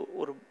ஒரு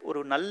ஒரு ஒரு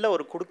நல்ல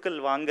ஒரு குடுக்கல்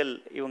வாங்கல்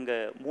இவங்க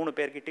 3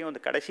 பேர்கிட்டையும்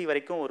அந்த கடைசி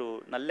வரைக்கும் ஒரு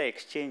நல்ல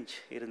எக்ஸ்சேஞ்ச்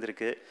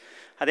இருந்திருக்கு.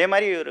 அதே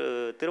மாதிரி ஒரு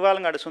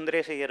திருவாலங்காடு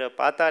சுந்தரேசையரை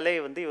பார்த்தாலே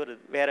வந்து இவர்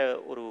வேற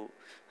ஒரு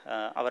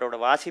அவரோட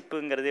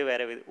வாசிப்புங்கிறதே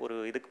வேற ஒரு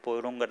இதுக்கு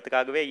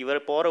போயிடுங்கிறதுக்காகவே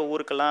இவர் போகிற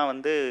ஊருக்கெல்லாம்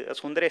வந்து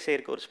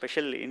சுந்தரேசையருக்கு ஒரு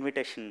ஸ்பெஷல்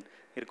இன்விடேஷன்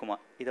இருக்குமா.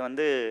 இதை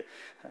வந்து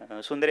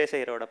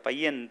சுந்தரேசையரோட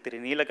பையன் திரு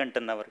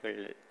நீலகண்டன் அவர்கள்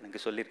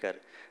எனக்கு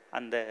சொல்லியிருக்காரு.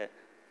 அந்த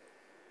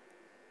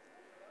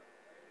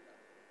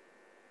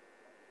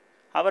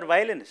அவர்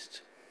வயலினிஸ்ட்.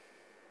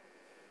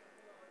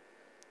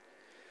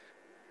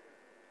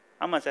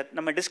 ஆமாம் சார்.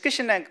 நம்ம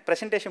டிஸ்கஷன்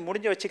ப்ரெசன்டேஷன்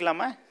முடிஞ்சு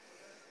வச்சுக்கலாமா?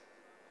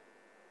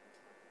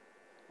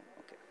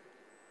 Okay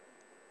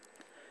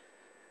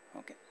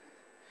okay.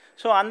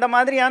 ஸோ அந்த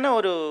மாதிரியான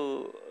ஒரு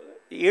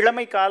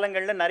இளமை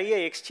காலங்களில் நிறைய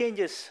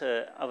எக்ஸ்சேஞ்சஸ்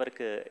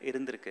அவருக்கு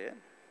இருந்திருக்கு.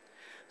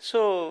 ஸோ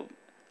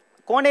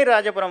கோனை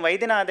ராஜபுரம்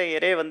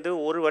வைத்தியநாதையரே வந்து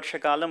 1 வருஷ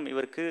காலம்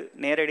இவருக்கு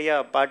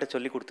நேரடியாக பாட்டு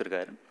சொல்லி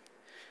கொடுத்துருக்காரு.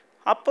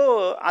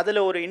 அப்போது அதில்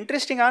ஒரு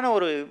இன்ட்ரெஸ்டிங்கான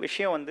ஒரு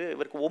விஷயம் வந்து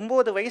இவருக்கு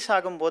 9 வயசு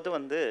ஆகும்போது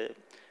வந்து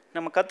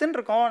நம்ம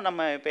கற்றுன்ருக்கோம்,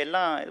 நம்ம இப்போ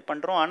எல்லாம் இது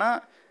பண்ணுறோம். ஆனால்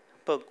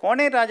இப்போ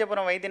கோனை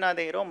ராஜபுரம்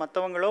வைத்தியநாதையரோ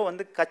மற்றவங்களோ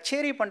வந்து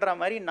கச்சேரி பண்ணுற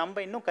மாதிரி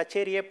நம்ம இன்னும்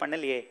கச்சேரியே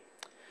பண்ணலையே,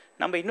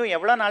 நம்ம இன்னும்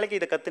எவ்வளோ நாளைக்கு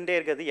இதை கற்றுட்டே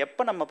இருக்கிறது,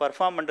 எப்போ நம்ம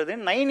பர்ஃபார்ம் பண்ணுறது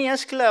 9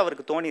 இயர்ஸ்க்குள்ள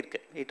அவருக்கு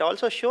தோணியிருக்கு. It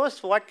also shows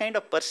what kind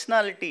of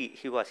personality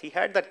he was. He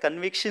had that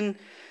conviction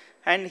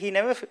and he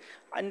never.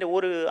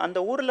 அந்த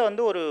ஊரில்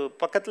வந்து ஒரு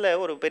பக்கத்தில்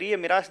ஒரு பெரிய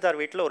மிராஸ்தார்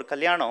வீட்டில் ஒரு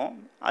கல்யாணம்.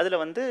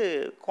 அதில் வந்து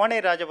கோனை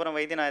ராஜபுரம்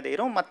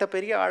வைத்தியநாதையரும் மற்ற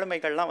பெரிய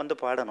ஆளுமைகள்லாம் வந்து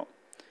பாடணும்.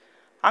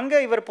 அங்கே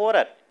இவர்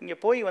போகிறார். இங்கே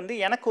போய் வந்து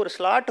எனக்கு ஒரு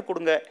ஸ்லாட்டு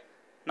கொடுங்க,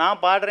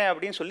 நான் பாடுறேன்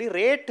அப்படின்னு சொல்லி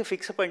ரேட்டு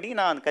ஃபிக்ஸ் பண்ணி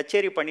நான் அந்த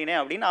கச்சேரி பண்ணினேன்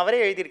அப்படின்னு அவரே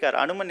எழுதியிருக்கார்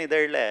அனுமன்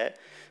இதழில்.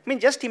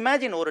 ஜஸ்ட்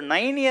இமேஜின் ஒரு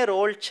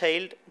 9-year-old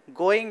child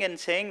going and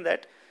saying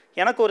that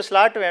எனக்கு ஒரு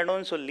ஸ்லாட்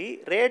வேணும்னு சொல்லி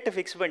ரேட்டு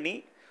ஃபிக்ஸ் பண்ணி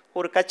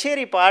ஒரு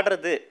கச்சேரி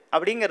பாடுறது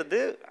அப்படிங்கிறது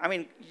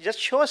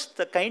just shows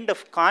the kind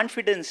of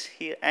confidence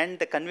and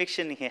the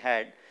conviction he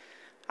had.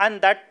 And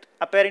that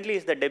apparently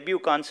is the debut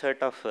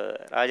concert of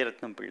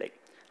Rajaratnam பிள்ளை.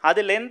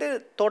 அதுலேருந்து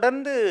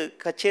தொடர்ந்து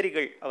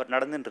கச்சேரிகள் அவர்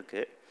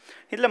நடந்துட்டுருக்கு.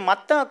 இதில்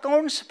மற்ற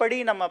அக்கௌண்ட்ஸ் படி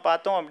நம்ம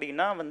பார்த்தோம்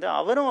அப்படின்னா வந்து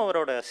அவரும்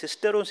அவரோட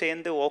சிஸ்டரும்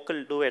சேர்ந்து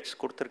வோக்கல் டூயட்ஸ்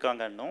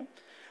கொடுத்துருக்காங்கன்னும்,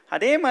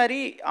 அதே மாதிரி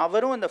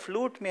அவரும் அந்த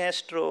ஃப்ளூட்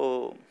மேஸ்ட்ரோ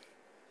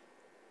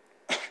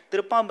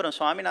திருப்பாம்பரம்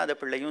சுவாமிநாத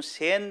பிள்ளையும்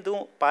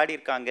சேர்ந்தும்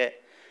பாடியிருக்காங்க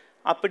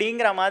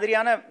அப்படிங்கிற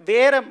மாதிரியான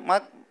வேறு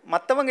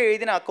மற்றவங்க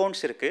எழுதின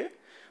அக்கௌண்ட்ஸ் இருக்குது.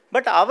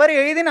 பட் அவர்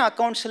எழுதின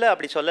அக்கௌண்ட்ஸில்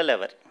அப்படி சொல்லலை.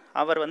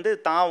 அவர் வந்து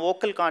தான்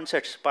வோக்கல்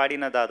கான்சர்ட்ஸ்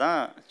பாடினதாக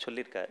தான்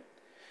சொல்லியிருக்கார்.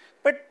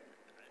 பட்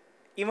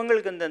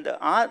இவங்களுக்கு இந்த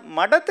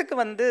மடத்துக்கு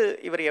வந்து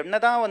இவர்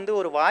என்னதான் வந்து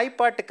ஒரு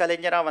வாய்ப்பாட்டு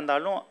கலைஞராக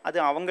வந்தாலும் அது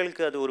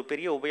அவங்களுக்கு அது ஒரு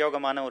பெரிய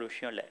உபயோகமான ஒரு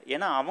விஷயம் இல்லை.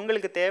 ஏன்னா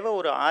அவங்களுக்கு தேவை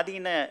ஒரு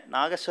ஆதீன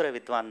நாகஸ்வர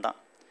வித்வான் தான்.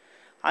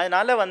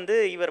 அதனால் வந்து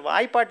இவர்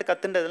வாய்ப்பாட்டு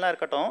கற்றுன்றதுலாம்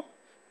இருக்கட்டும்,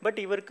 பட்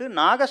இவருக்கு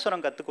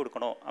நாகஸ்வரம் கற்றுக்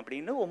கொடுக்கணும்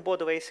அப்படின்னு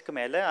 9 வயசுக்கு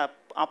மேலே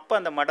அப்போ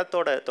அந்த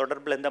மடத்தோட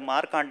தொடர்பில் இந்த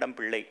மார்க்காண்டம்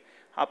பிள்ளை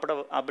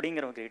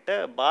அப்படிங்கிறவங்ககிட்ட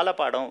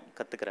பாலபாடம்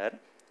கற்றுக்கிறார்.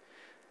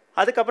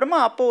 அதுக்கப்புறமா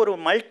அப்போ ஒரு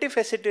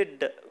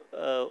மல்டிஃபெசிட்டட்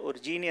ஒரு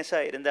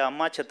ஜீனியஸாக இருந்த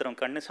அம்மாச்சத்திரம்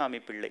கண்ணுசாமி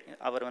பிள்ளை,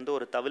 அவர் வந்து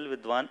ஒரு தவில்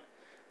வித்வான்,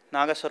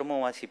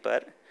 நாகஸ்வரமும்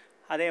வாசிப்பார்,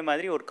 அதே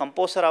மாதிரி ஒரு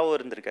கம்போசராகவும்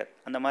இருந்திருக்கார்.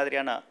 அந்த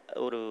மாதிரியான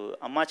ஒரு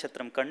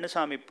அம்மாச்சத்திரம்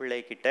கண்ணுசாமி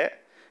பிள்ளைக்கிட்ட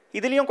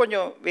இதுலேயும்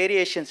கொஞ்சம்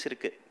வேரியேஷன்ஸ்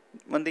இருக்குது.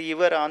 வந்து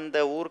இவர் அந்த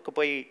ஊருக்கு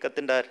போய்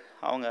கற்றுண்டார்,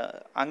 அவங்க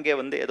அங்கே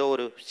வந்து ஏதோ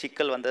ஒரு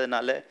சிக்கல்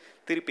வந்ததுனால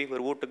திருப்பி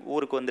இவர்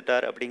ஊருக்கு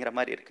வந்துட்டார் அப்படிங்கிற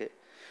மாதிரி இருக்குது.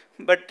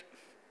 பட்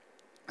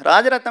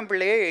ராஜரத்னம்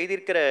பிள்ளையே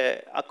எழுதியிருக்கிற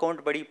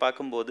அக்கௌண்ட் படி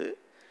பார்க்கும்போது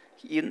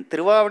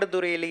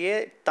திருவாவடுதுறையிலேயே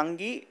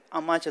தங்கி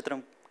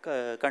அம்மாச்சத்திரம்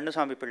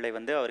கண்ணுசாமி பிள்ளை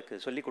வந்து அவருக்கு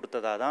சொல்லி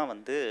கொடுத்ததாக தான்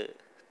வந்து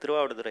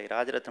திருவாவடுதுறை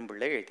ராஜரத்னம்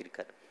பிள்ளை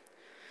எழுதியிருக்கார்.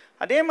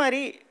 அதே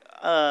மாதிரி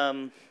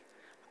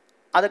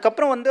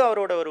அதுக்கப்புறம் வந்து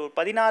அவரோட ஒரு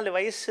 14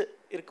 வயசு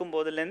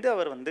இருக்கும்போதுலேருந்து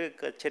அவர் வந்து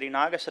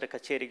நாகஸ்வர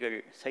கச்சேரிகள்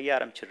செய்ய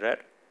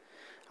ஆரம்பிச்சிடுறார்.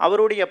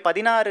 அவருடைய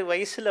 16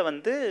 வயசில்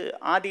வந்து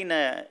ஆதீன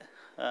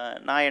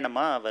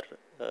நாயனமாக அவர்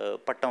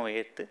பட்டம்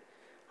ஏற்று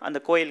அந்த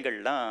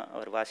கோயில்கள்லாம்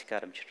அவர் வாசிக்க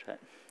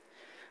ஆரம்பிச்சிடுறார்.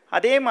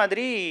 அதே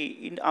மாதிரி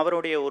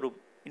அவருடைய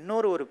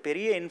இன்னொரு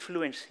பெரிய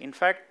இன்ஃப்ளூயன்ஸ்,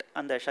 இன்ஃபேக்ட்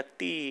அந்த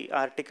சக்தி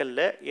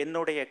ஆர்டிக்கலில்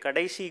என்னுடைய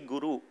கடைசி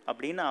குரு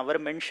அப்படின்னு அவர்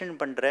மென்ஷன்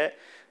பண்ணுற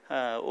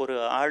ஒரு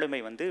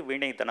ஆளுமை வந்து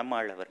வீணை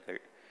தனமாள் அவர்கள்.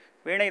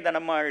 வீணை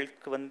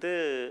தனமாளுக்கு வந்து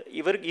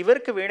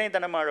இவருக்கு வீணை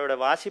தனமாளோட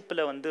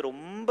வாசிப்பில் வந்து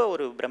ரொம்ப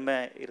ஒரு பிரம்மை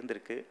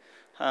இருந்திருக்கு.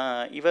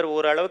 இவர்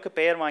ஓரளவுக்கு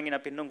பெயர் வாங்கின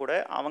பின்னும் கூட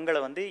அவங்கள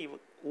வந்து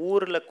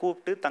ஊரில்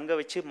கூப்பிட்டு தங்க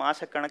வச்சு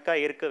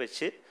மாதக்கணக்காக இருக்க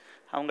வச்சு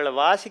அவங்கள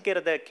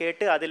வாசிக்கிறத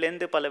கேட்டு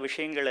அதுலேருந்து பல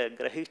விஷயங்களை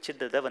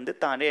கிரகிச்சதை வந்து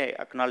தானே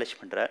அக்னாலேஜ்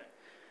பண்ணுறார்.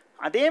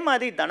 அதே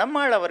மாதிரி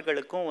தனமாள்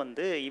அவர்களுக்கும்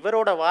வந்து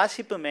இவரோட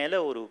வாசிப்பு மேலே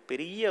ஒரு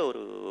பெரிய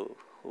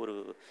ஒரு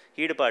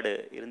ஈடுபாடு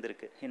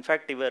இருந்திருக்கு.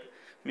 இன்ஃபேக்ட் இவர்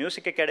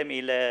மியூசிக்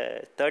அகாடமியில்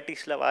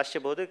 30s வாசித்த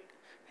போது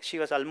she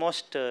was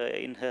almost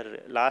in her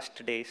last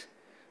days.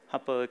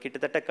 அப்போ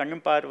கிட்டத்தட்ட கண்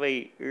பார்வை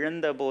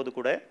இழந்த போது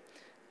கூட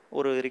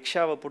ஒரு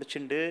ரிக்ஷாவை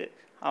பிடிச்சிண்டு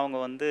அவங்க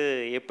வந்து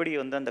எப்படி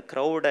வந்து அந்த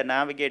க்ரௌடை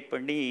நேவிகேட்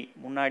பண்ணி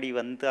முன்னாடி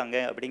வந்தாங்க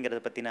அப்படிங்கிறத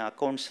பற்றின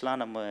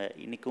அக்கௌண்ட்ஸ்லாம் நம்ம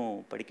இன்றைக்கும்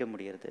படிக்க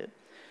முடியுது.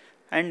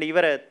 அண்ட்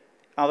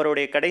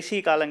அவருடைய கடைசி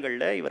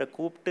காலங்களில் இவரை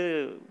கூப்பிட்டு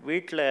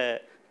வீட்டில்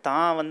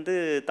தான் வந்து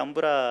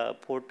தம்புரா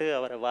போட்டு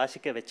அவரை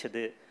வாசிக்க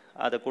வச்சது,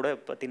 அதை கூட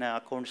பற்றின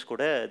அக்கௌண்ட்ஸ்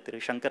கூட திரு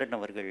சங்கரன்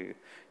அவர்கள்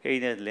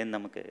எழுதினதுலேருந்து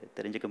நமக்கு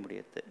தெரிஞ்சுக்க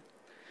முடியுது.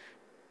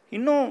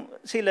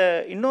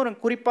 இன்னொரு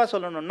குறிப்பாக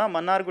சொல்லணும்னா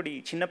மன்னார்குடி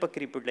சின்ன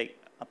பக்கிரி பிள்ளை,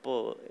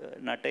 அப்போது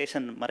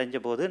நடேசன் மறைஞ்ச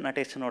போது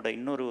நடேசனோட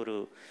ஒரு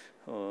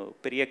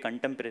பெரிய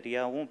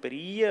கண்டெம்பரரியாகவும்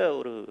பெரிய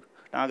ஒரு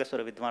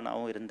நாகஸ்வர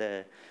வித்வானாகவும் இருந்த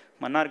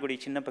மன்னார்குடி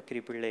சின்ன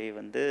பக்கிரி பிள்ளை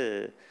வந்து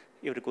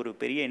இவருக்கு ஒரு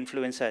பெரிய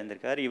இன்ஃப்ளூயன்ஸாக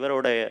இருந்திருக்கார்.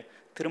 இவரோட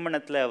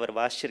திருமணத்தில் அவர்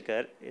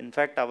வாசிச்சிருக்கார்.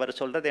 இன்ஃபேக்ட் அவர்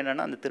சொல்கிறது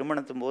என்னென்னா, அந்த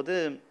திருமணத்தும் போது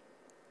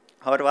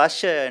அவர்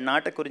வாசித்த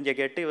நாட்டக்குறிஞ்சை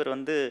கேட்டு இவர்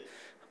வந்து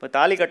இப்போ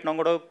தாலி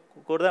கட்டினவங்க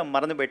கூட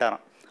மறந்து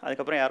போயிட்டாராம்.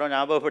 அதுக்கப்புறம் யாரோ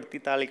ஞாபகப்படுத்தி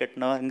தாலி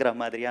கட்டணுங்கிற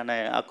மாதிரியான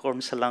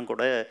அக்கௌண்ட்ஸ் எல்லாம்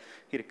கூட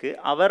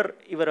இருக்குது.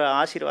 இவரை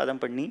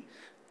ஆசீர்வாதம் பண்ணி,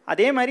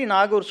 அதே மாதிரி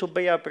நாகூர்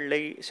சுப்பையா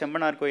பிள்ளை,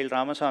 செம்மனார் கோயில்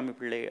ராமசாமி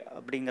பிள்ளை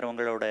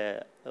அப்படிங்கிறவங்களோட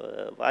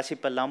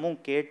வாசிப்பெல்லாமும்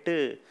கேட்டு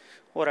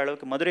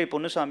ஓரளவுக்கு மதுரை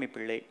பொன்னுசாமி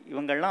பிள்ளை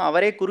இவங்கள்லாம்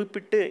அவரே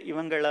குறிப்பிட்டு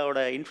இவங்களோட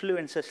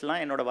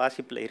இன்ஃப்ளூயன்சஸ்லாம் என்னோடய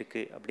வாசிப்பில்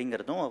இருக்குது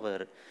அப்படிங்கிறதும்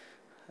அவர்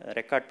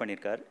ரெக்கார்ட்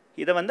பண்ணியிருக்கார்.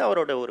 இதை வந்து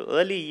அவரோட ஒரு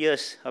ஏர்லி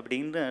இயர்ஸ்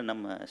அப்படின்னு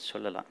நம்ம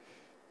சொல்லலாம்.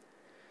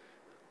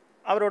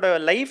 அவரோட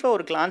லைஃப்பை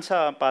ஒரு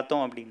கிளான்ஸாக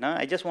பார்த்தோம் அப்படின்னா,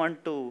 I just want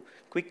to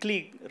quickly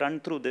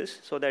run through this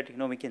so that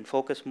we can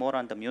focus more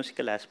on the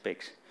musical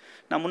aspects.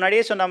 நான்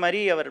முன்னாடியே சொன்ன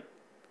மாதிரி அவர்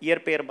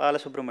இயற்பெயர்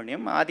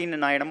பாலசுப்ரமணியம். ஆதீன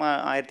நாயனமாக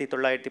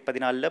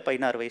 1914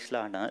 16 வயசில்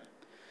ஆனார்.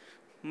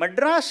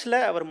 மெட்ராஸில்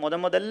அவர்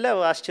முதல்ல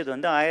வாசித்தது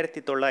வந்து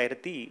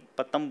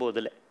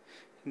 1919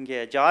 இங்கே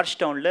ஜார்ஜ்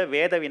டவுனில்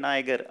வேத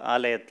விநாயகர்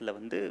ஆலயத்தில்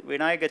வந்து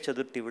விநாயகர்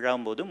சதுர்த்தி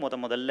விழாம்போது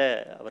முதல்ல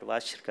அவர்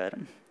வாசிச்சிருக்காரு.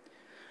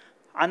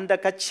 அந்த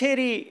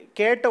கச்சேரி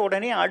கேட்ட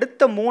உடனே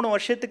அடுத்த 3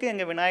 வருஷத்துக்கு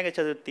எங்கள் விநாயகர்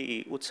சதுர்த்தி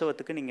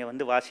உற்சவத்துக்கு நீங்கள்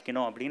வந்து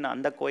வாசிக்கணும் அப்படின்னு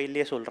அந்த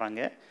கோயிலே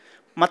சொல்கிறாங்க.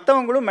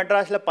 மற்றவங்களும்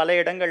மெட்ராஸில் பல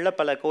இடங்களில்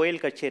பல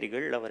கோயில்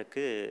கச்சேரிகள்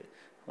அவருக்கு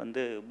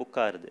வந்து புக்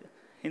ஆகுது.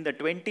 இந்த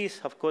 20s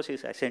of course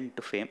is ascent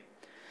to fame.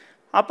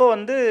 அப்போ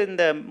வந்து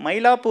இந்த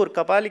மயிலாப்பூர்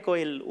கபாலி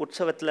கோயில்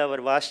உற்சவத்தில்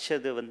அவர்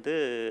வாசித்தது வந்து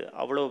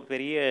அவ்வளோ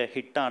பெரிய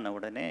ஹிட்டான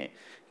உடனே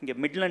இங்கே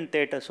மிட்லண்ட்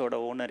தேட்டர்ஸோட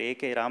ஓனர்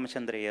ஏகே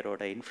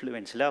ராமச்சந்திரையரோட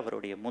இன்ஃப்ளூயன்ஸில்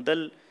அவருடைய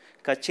முதல்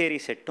கச்சேரி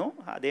செட்டும்,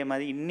 அதே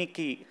மாதிரி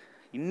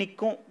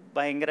இன்றைக்கும்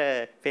பயங்கர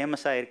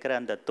ஃபேமஸாக இருக்கிற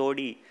அந்த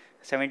தோடி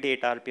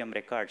 78 RPM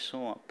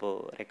ரெக்கார்ட்ஸும்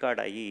அப்போது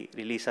ரெக்கார்ட் ஆகி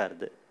ரிலீஸ்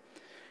ஆகுது.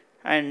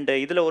 அண்டு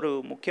இதில் ஒரு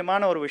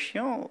முக்கியமான ஒரு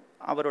விஷயம்,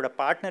 அவரோட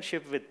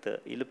partnership with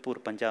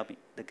Iluppur Punjabi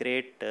the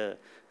great.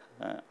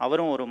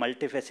 அவரும் ஒரு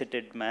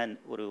மல்டிஃபெசிட்டட் மேன்,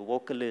 ஒரு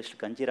vocalist,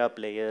 kanjira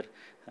player,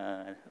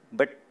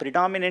 but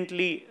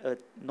predominantly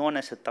known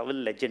as a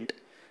thavil legend.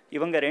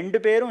 இவங்க 2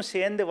 பேரும்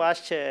சேர்ந்து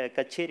வாசித்த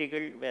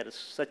கச்சேரிகள் வேர்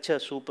such a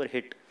super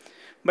hit.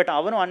 But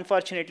அவரும்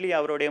அன்ஃபார்ச்சுனேட்லி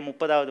அவருடைய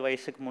 30வது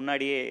வயசுக்கு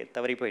முன்னாடியே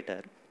தவறி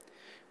போயிட்டார்.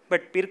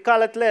 பட்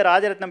பிற்காலத்தில்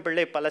ராஜரத்னம்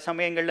பிள்ளை பல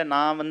சமயங்களில்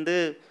நான் வந்து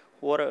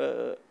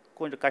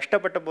கொஞ்சம்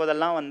கஷ்டப்பட்ட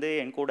போதெல்லாம் வந்து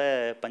என் கூட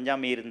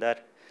பஞ்சாமி இருந்தார்,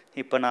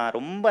 இப்போ நான்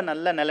ரொம்ப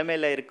நல்ல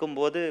நிலைமையில்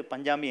இருக்கும்போது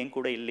பஞ்சாமி என்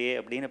கூட இல்லையே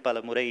அப்படின்னு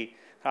பல முறை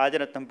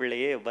ராஜரத்னம்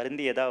பிள்ளையே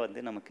வருந்தியதாக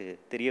வந்து நமக்கு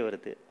தெரிய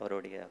வருது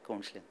அவருடைய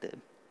அக்கௌண்ட்ஸ்லேருந்து.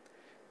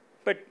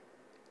 பட்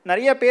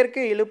நிறைய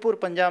பேருக்கு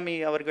இலுப்பூர் பஞ்சாமி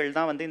அவர்கள்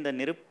தான் வந்து இந்த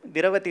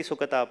நிரவதி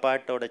சுகதா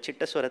பாட்டோட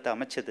சிட்டஸ்வரத்தை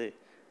அமைச்சது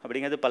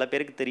அப்படிங்கிறது பல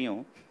பேருக்கு தெரியும்.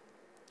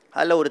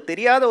 அதில் ஒரு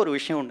தெரியாத ஒரு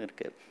விஷயம் ஒன்று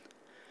இருக்குது.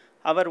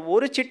 அவர்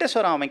ஒரு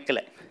சிட்டஸ்வரம்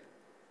அமைக்கலை,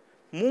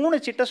 3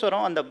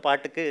 சிட்டஸ்வரம் அந்த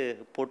பாட்டுக்கு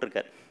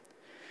போட்டிருக்கார்.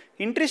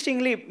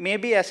 Interestingly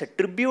maybe as a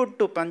tribute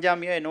to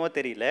பஞ்சாமியோ என்னவோ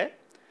தெரியல,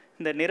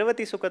 இந்த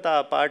நிரவதி சுகதா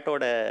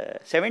பாட்டோட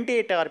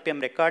 78 RPM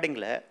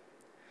ரெக்கார்டிங்கில்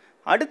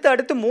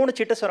அடுத்து 3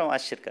 சிட்டஸ்வரம்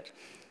வாசிச்சிருக்கார்.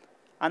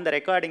 அந்த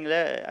ரெக்கார்டிங்கில்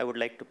I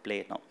would like to play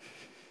now.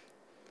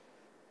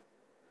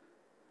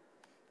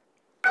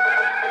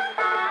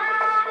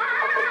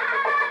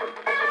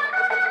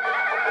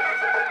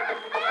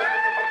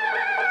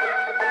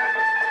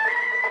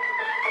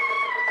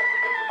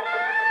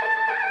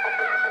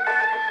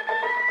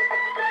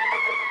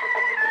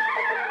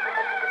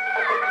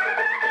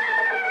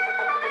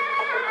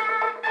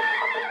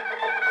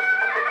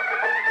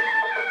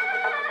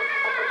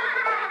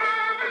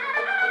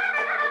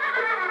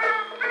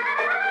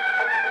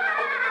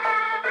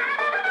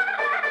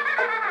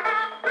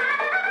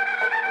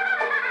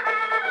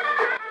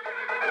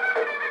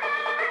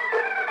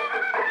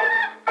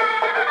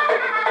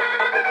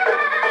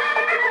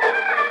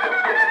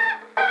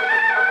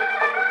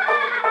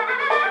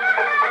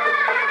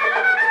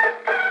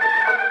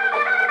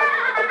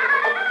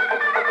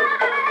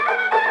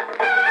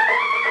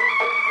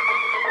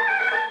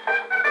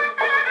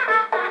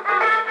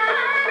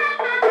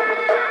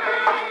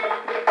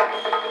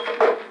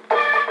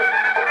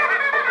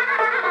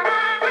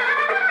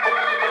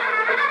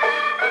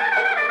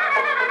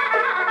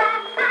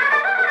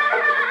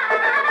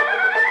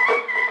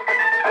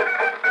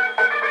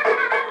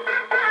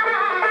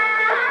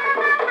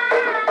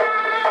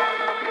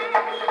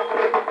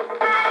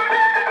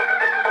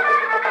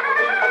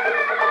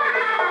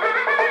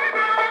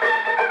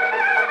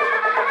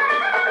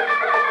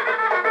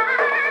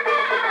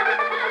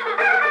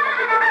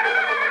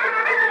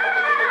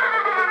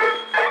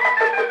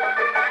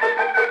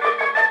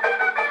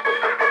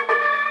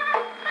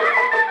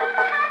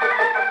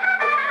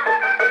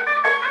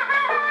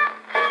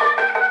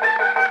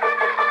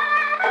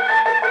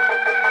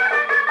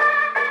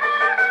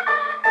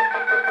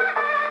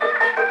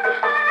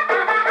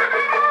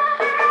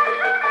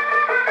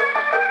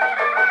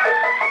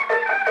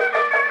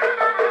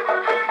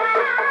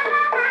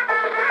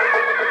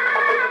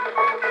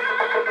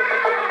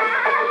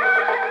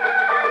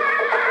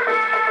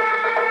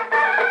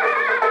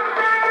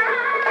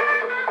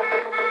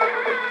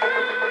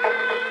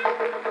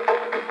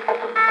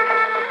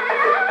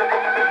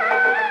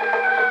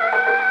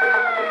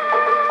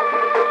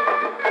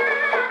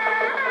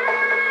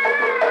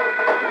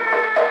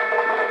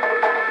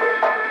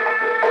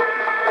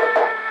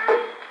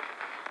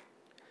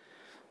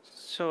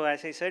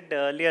 I said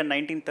earlier,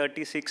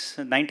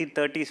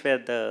 1930s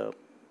were the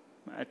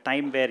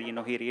time where, you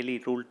know, he really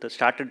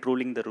started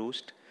ruling the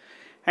roost.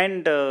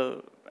 And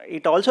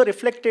it also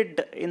reflected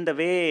in the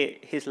way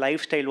his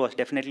lifestyle was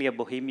definitely a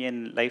bohemian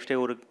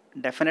lifestyle. ஒரு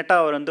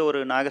டெஃபினட்டாக அவர் வந்து ஒரு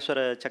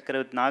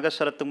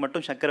நாகஸ்வரத்துக்கு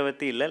மட்டும்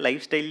சக்கரவர்த்தி இல்லை,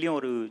 life ஸ்டைல்லையும்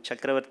ஒரு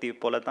சக்கரவர்த்தி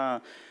போல தான்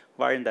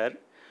வாழ்ந்தார்.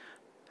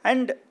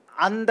 அண்ட்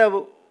அந்த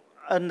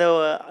அந்த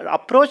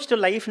அப்ரோச் டு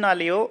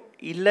லைஃப்னாலேயோ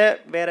இல்லை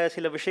வேறு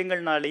சில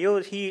விஷயங்கள்னாலேயோ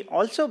he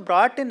also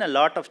brought in a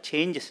lot of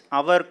changes.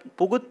 அவர்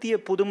புகுத்திய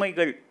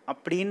புதுமைகள்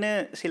அப்படின்னு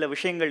சில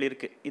விஷயங்கள்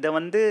இருக்குது. இதை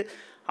வந்து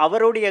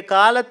அவருடைய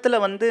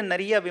காலத்தில் வந்து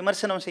நிறைய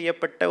விமர்சனம்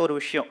செய்யப்பட்ட ஒரு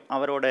விஷயம்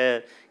அவரோட.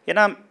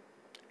 ஏன்னா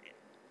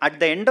at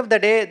the end of the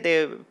day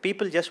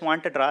people just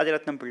wanted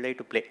Rajaratnam பிள்ளை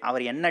டு பிளே.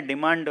 அவர் என்ன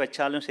டிமாண்ட்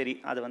வச்சாலும் சரி,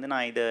 அது வந்து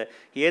நான் இதை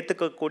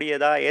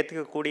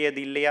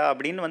ஏற்றுக்கக்கூடியது இல்லையா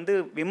அப்படின்னு வந்து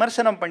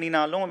விமர்சனம்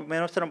பண்ணினாலும்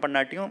விமர்சனம்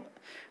பண்ணாட்டியும்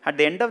at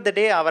the end of the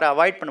டே அவரை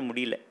அவாய்ட் பண்ண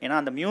முடியல. ஏன்னா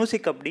அந்த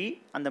மியூசிக் அப்படி,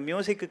 அந்த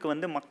மியூசிக்கு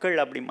வந்து மக்கள்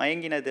அப்படி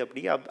மயங்கினது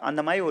அப்படி,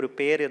 அந்த மாதிரி ஒரு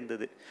பேர்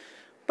இருந்தது.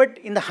 பட்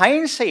இந்த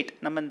ஹைண்ட்சைட்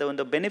நம்ம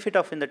இந்த பெனிஃபிட்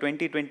ஆஃப் இந்த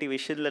 2020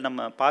 விஷயத்தில்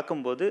நம்ம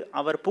பார்க்கும்போது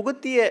அவர்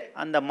புகுத்திய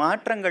அந்த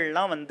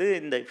மாற்றங்கள்லாம் வந்து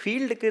இந்த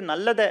ஃபீல்டுக்கு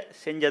நல்லதை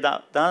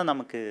செஞ்சதாக தான்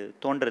நமக்கு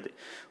தோன்றுறது.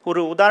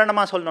 ஒரு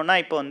உதாரணமாக சொல்லணுன்னா,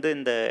 இப்போ வந்து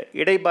இந்த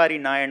இடைபாரி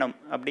நாயனம்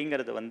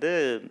அப்படிங்கிறது வந்து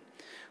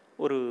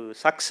ஒரு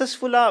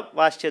சக்ஸஸ்ஃபுல்லாக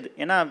வாசித்தது.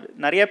 ஏன்னா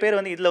நிறைய பேர்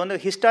வந்து இதில்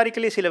வந்து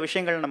ஹிஸ்டாரிக்கலி சில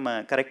விஷயங்கள் நம்ம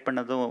கரெக்ட்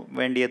பண்ணதும்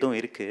வேண்டியதும்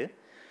இருக்குது.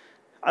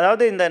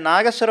 அதாவது இந்த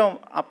நாகஸ்வரம்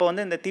அப்போ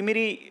வந்து இந்த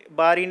திமிரி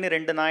பாரின்னு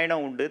 2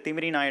 நாயனம் உண்டு.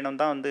 திமிரி நாயனம்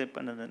தான் வந்து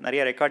இப்போ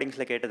நிறைய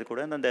ரெக்கார்டிங்ஸில் கேட்டது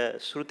கூட. அந்த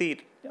ஸ்ருதி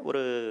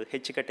ஒரு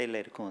ஹெச்சுக்கட்டையில்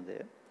இருக்கும். அது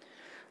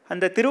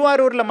அந்த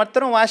திருவாரூரில்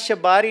மாத்திரம் வாசித்த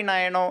பாரி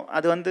நாயனம்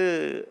அது வந்து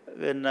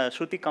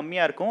ஸ்ருதி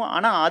கம்மியாக இருக்கும்.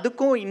 ஆனால்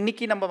அதுக்கும்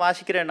இன்றைக்கி நம்ம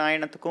வாசிக்கிற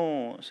நாயனத்துக்கும்,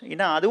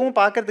 ஏன்னா அதுவும்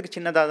பார்க்குறதுக்கு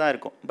சின்னதாக தான்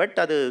இருக்கும், பட்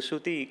அது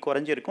ஸ்ருதி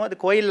குறைஞ்சிருக்கும். அது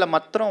கோயிலில்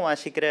மாத்திரம்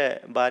வாசிக்கிற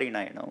பாரி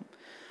நாயனம்.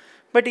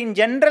 பட் இன்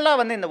ஜென்ரலாக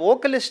வந்து இந்த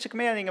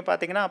வோக்கலிஸ்ட்டுக்குமே நீங்கள்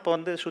பார்த்தீங்கன்னா அப்போ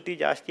வந்து ஸ்ருதி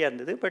ஜாஸ்தியாக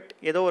இருந்தது. பட்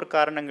ஏதோ ஒரு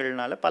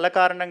காரணங்கள்னால, பல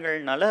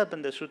காரணங்கள்னால அப்போ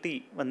இந்த ஸ்ருதி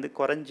வந்து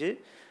குறைஞ்சி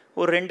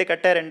ஒரு 2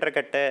 கட்டை 2.5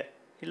 கட்டை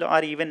இல்லை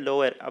ஆர் ஈவன்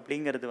லோவர்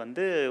அப்படிங்கிறது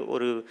வந்து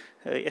ஒரு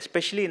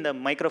எஸ்பெஷலி இந்த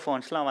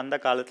மைக்ரோஃபோன்ஸ்லாம் வந்த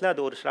காலத்தில்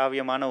அது ஒரு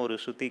ஸ்ராவியமான ஒரு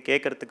ஸ்ருதி,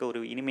 கேட்குறதுக்கு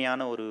ஒரு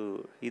இனிமையான ஒரு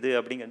இது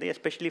அப்படிங்கிறது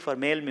எஸ்பெஷலி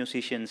ஃபார் மேல்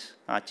மியூசிஷியன்ஸ்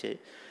ஆச்சு.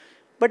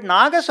 பட்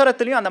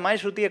நாகஸ்வரத்துலேயும் அந்த மாதிரி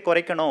ஸ்ருதியை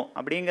குறைக்கணும்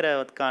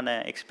அப்படிங்கிறதுக்கான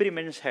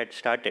experiments had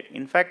started.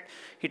 In fact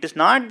it is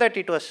not that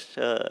it was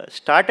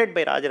started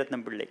by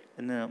Rajaratnam பிள்ளை.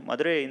 இந்த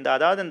மதுரை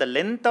அதாவது இந்த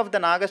லென்த் ஆஃப் த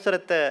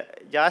நாகஸ்வரத்தை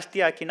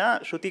ஜாஸ்தி ஆக்கினா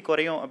ஸ்ருதி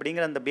குறையும்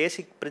அப்படிங்கிற அந்த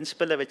பேசிக்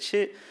பிரின்சிபலை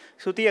வச்சு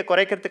ஸ்ருதியை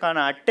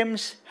குறைக்கிறதுக்கான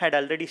attempts had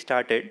already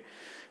started.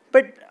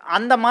 But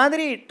அந்த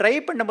மாதிரி ட்ரை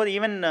பண்ணும்போது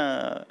ஈவன்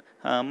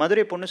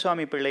மதுரை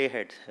பொன்னுசாமி பிள்ளை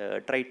had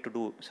try to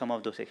two some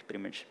of those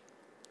experiments.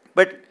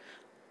 But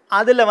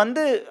அதில்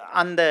வந்து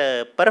அந்த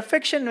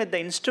பர்ஃபெக்ஷன் வித் த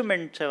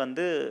இன்ஸ்ட்ருமெண்ட்ஸை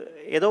வந்து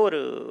ஏதோ ஒரு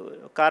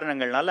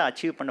காரணங்கள்னால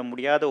அச்சீவ் பண்ண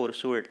முடியாத ஒரு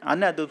சூழல்.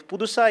 ஆனால் அது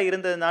புதுசாக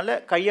இருந்ததுனால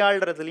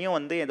கையாளுறதுலேயும்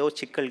வந்து ஏதோ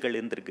சிக்கல்கள்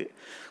இருந்திருக்கு.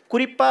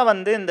 குறிப்பாக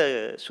வந்து இந்த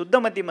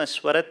சுத்த மத்தியம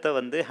ஸ்வரத்தை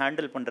வந்து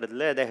ஹேண்டில்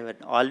பண்ணுறதுல they have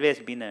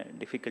always been a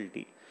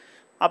difficulty.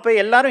 அப்போ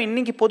எல்லாரும்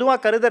இன்றைக்கி பொதுவாக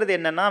கருதுறது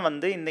என்னென்னா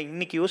வந்து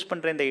இன்றைக்கி யூஸ்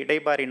பண்ணுற இந்த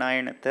இடைபாரி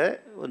நாயனத்தை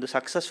வந்து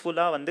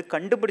சக்ஸஸ்ஃபுல்லாக வந்து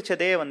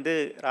கண்டுபிடிச்சதே வந்து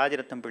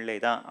ராஜரத்னம் பிள்ளை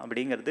தான்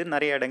அப்படிங்கிறது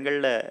நிறைய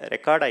இடங்களில்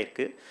ரெக்கார்ட்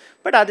ஆகிருக்கு.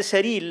 பட் அது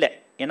சரியில்லை.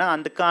 ஏன்னா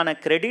அதுக்கான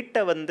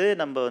கிரெடிட்டை வந்து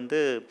நம்ம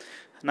வந்து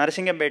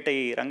நரசிங்கம்பேட்டை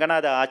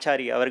ரங்கநாத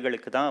ஆச்சாரி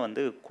அவர்களுக்கு தான்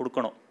வந்து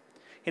கொடுக்கணும்.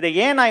 இதை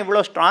ஏன் நான்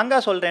இவ்வளோ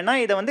ஸ்ட்ராங்காக சொல்கிறேன்னா,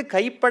 இதை வந்து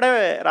கைப்பட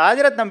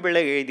ராஜரத்னம்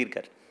பிள்ளை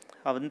எழுதியிருக்கார்.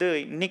 வந்து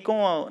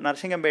இன்றைக்கும்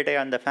நரசிங்கம்பேட்டை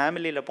அந்த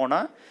ஃபேமிலியில்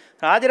போனால்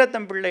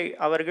ராஜரத்னம் பிள்ளை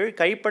அவர்கள்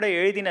கைப்பட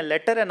எழுதின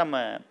லெட்டரை நம்ம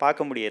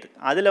பார்க்க முடியாது.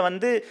 அதில்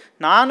வந்து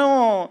நானும்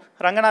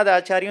ரங்கநாத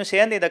ஆச்சாரியும்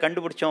சேர்ந்து இதை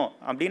கண்டுபிடிச்சோம்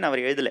அப்படின்னு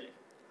அவர் எழுதலை.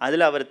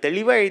 அதில் அவர்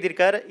தெளிவாக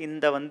எழுதியிருக்கார்.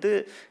 இந்த வந்து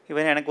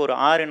இவர் எனக்கு ஒரு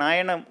 6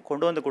 நாயனம்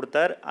கொண்டு வந்து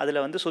கொடுத்தார். அதில்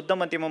வந்து சுத்த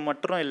மத்தியமம்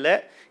மட்டும் இல்லை,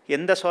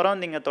 எந்த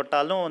ஸ்வரம் நீங்கள்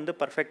தொட்டாலும் வந்து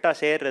பர்ஃபெக்டாக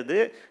சேர்றது.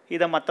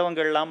 இதை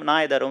மற்றவங்கள்லாம்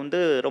நான் இதை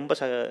வந்து ரொம்ப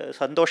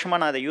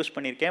சந்தோஷமாக நான் இதை யூஸ்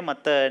பண்ணியிருக்கேன்,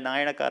 மற்ற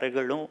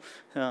நாயனக்காரர்களும்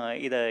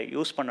இதை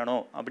யூஸ்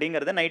பண்ணணும்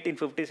அப்படிங்கிறத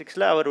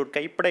 1956 அவர் ஒரு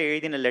கைப்பட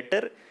எழுதின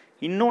லெட்டர்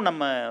இன்னும்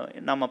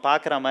நம்ம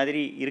பார்க்குற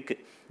மாதிரி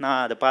இருக்குது.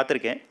 நான் அதை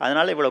பார்த்துருக்கேன்,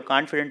 அதனால் இவ்வளோ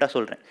கான்ஃபிடெண்ட்டாக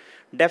சொல்கிறேன்.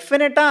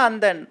 டெஃபினட்டாக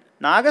அந்த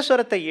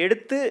நாகஸ்வரத்தை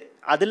எடுத்து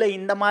அதில்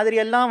இந்த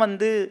மாதிரியெல்லாம்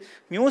வந்து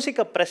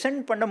மியூசிக்கை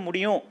ப்ரெசென்ட் பண்ண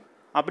முடியும்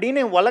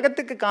அப்படின்னு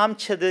உலகத்துக்கு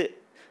காமிச்சது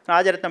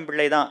ராஜரத்னம்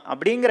பிள்ளை தான்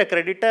அப்படிங்கிற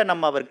கிரெடிட்டை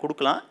நம்ம அவர்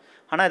கொடுக்கலாம்.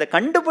 ஆனால் இதை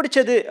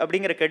கண்டுபிடிச்சது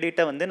அப்படிங்கிற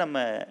கிரெடிட்டை வந்து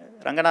நம்ம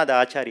ரங்கநாத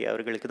ஆச்சாரி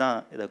அவர்களுக்கு தான்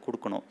இதை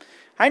கொடுக்கணும்.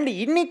 அண்ட்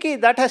இன்றைக்கி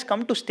that has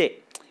come to stay.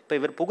 இப்போ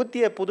இவர்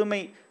புகுத்திய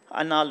புதுமை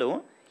ஆனாலும்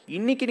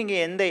இன்றைக்கி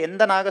நீங்கள்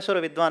எந்த நாகஸ்வர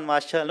வித்வான்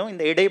வாசித்தாலும்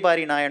இந்த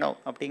இடைபாரி நாயனம்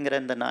அப்படிங்கிற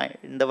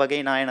இந்த வகை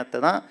நாயனத்தை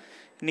தான்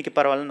இன்றைக்கி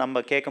பரவாயில்ல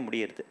நம்ம கேட்க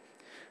முடியுது.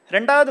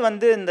 ரெண்டாவது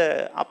வந்து இந்த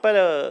அப்போ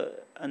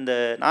அந்த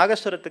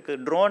நாகஸ்வரத்துக்கு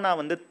ட்ரோனாக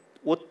வந்து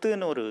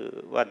ஒத்துன்னு ஒரு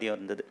வாத்தியம்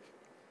இருந்தது.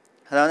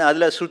 அதாவது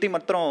அதில் ஸ்ருதி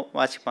மாத்திரம்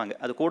வாசிப்பாங்க,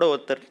 அது கூட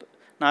ஒருத்தர்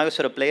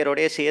நாகஸ்வர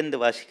பிளேயரோடையே சேர்ந்து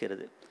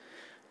வாசிக்கிறது.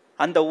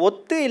 அந்த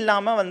ஒத்து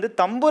இல்லாமல் வந்து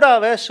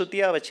தம்புராவை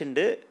ஸ்ருதியாக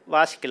வச்சுட்டு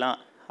வாசிக்கலாம்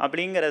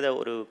அப்படிங்கிறத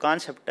ஒரு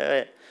கான்செப்டை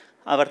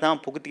அவர்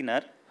தான்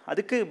புகுத்தினார்.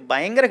 அதுக்கு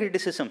பயங்கர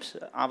கிரிட்டிசிசம்ஸ்.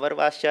 அவர்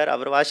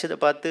வாசிச்சதை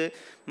பார்த்து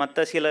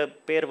மற்ற சில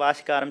பேர்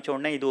வாசிக்க ஆரம்பித்த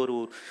உடனே இது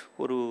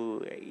ஒரு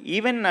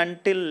ஈவன்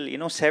அன்டில்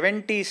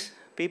 70s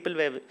பீப்புள்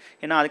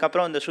ஏன்னா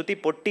அதுக்கப்புறம் இந்த ஸ்ருதி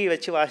பொட்டி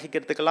வச்சு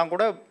வாசிக்கிறதுக்கெல்லாம்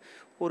கூட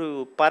ஒரு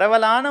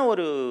பரவலான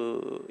ஒரு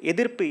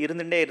எதிர்ப்பு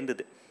இருந்துகிட்டே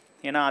இருந்தது.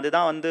 ஏன்னா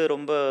அதுதான் வந்து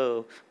ரொம்ப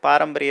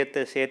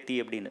பாரம்பரியத்தை சேர்த்தி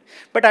அப்படின்னு.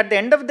 But at the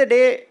end of the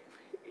day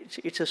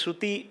it's a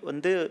ஸ்ருதி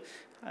வந்து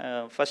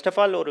ஃபர்ஸ்ட் ஆஃப்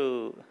ஆல் ஒரு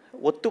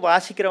ஒத்து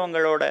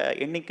வாசிக்கிறவங்களோட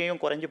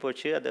எண்ணிக்கையும் குறைஞ்சி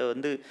போச்சு. அது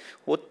வந்து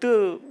ஒத்து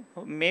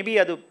மேபி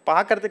அது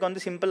பார்க்குறதுக்கு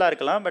வந்து சிம்பிளாக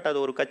இருக்கலாம், பட் அது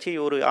ஒரு கட்சி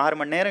ஒரு 6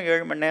 மணி நேரம்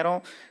 7 மணி நேரம்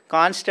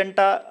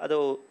கான்ஸ்டண்ட்டாக அது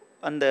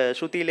அந்த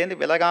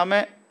ஸ்ருதியிலேருந்து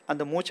விலகாமல்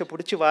அந்த மூச்சை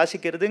பிடிச்சி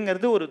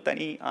வாசிக்கிறதுங்கிறது ஒரு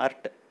தனி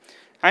ஆர்ட்.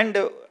 அண்டு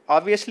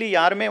ஆப்வியஸ்லி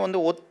யாருமே வந்து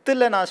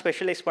ஒத்தில் நான்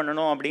ஸ்பெஷலைஸ்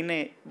பண்ணணும் அப்படின்னு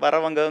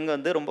வரவங்க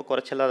வந்து ரொம்ப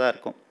குறைச்சலாக தான்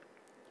இருக்கும்.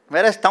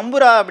 வேற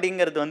தம்புரா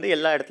அப்படிங்கிறது வந்து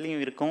எல்லா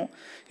இடத்துலையும் இருக்கும்,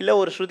 இல்லை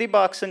ஒரு ஸ்ருதி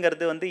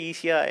பாக்ஸுங்கிறது வந்து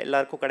ஈஸியாக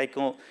எல்லாருக்கும்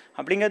கிடைக்கும்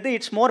அப்படிங்கிறது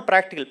it's more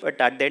practical.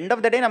 But at the end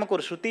of the டே நமக்கு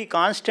ஒரு ஸ்ருதி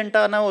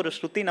கான்ஸ்டண்ட்டான ஒரு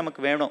ஸ்ருதி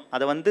நமக்கு வேணும்.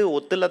 அதை வந்து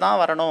ஒத்தில் தான்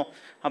வரணும்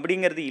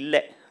அப்படிங்கிறது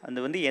இல்லை.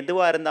 அது வந்து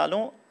எதுவாக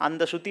இருந்தாலும்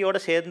அந்த ஸ்ருதியோட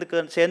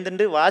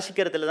சேர்ந்துட்டு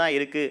வாசிக்கிறதுல தான்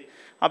இருக்குது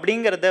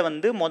அப்படிங்கிறத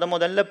வந்து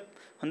முதல்ல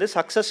வந்து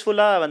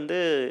சக்ஸஸ்ஃபுல்லாக வந்து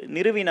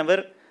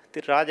நிறுவினவர்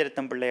திரு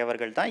ராஜரத்னம் பிள்ளை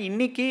அவர்கள் தான்.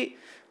 இன்றைக்கி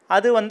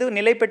அது வந்து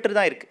நிலை பெற்று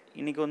தான் இருக்குது.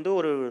 இன்றைக்கி வந்து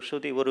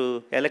ஒரு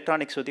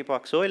எலக்ட்ரானிக் ஸ்ருதி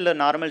பாக்ஸோ இல்லை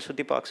நார்மல்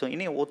ஸ்ருதி பாக்ஸோ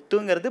இனி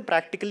ஒத்துங்கிறது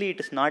practically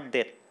it is not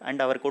there.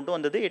 And அவர் கொண்டு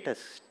வந்தது it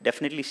has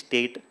definitely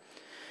state.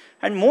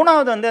 And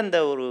மூணாவது வந்து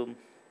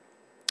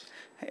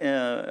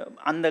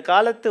அந்த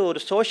காலத்து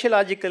ஒரு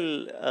சோஷியலாஜிக்கல்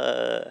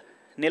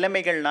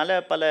நிலைமைகள்னால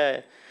பல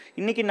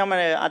இன்றைக்கி நம்ம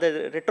அதை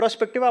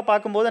ரெட்ரோஸ்பெக்டிவாக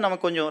பார்க்கும்போது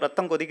நமக்கு கொஞ்சம்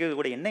ரத்தம் கொதிக்கிறது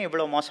கூட, என்ன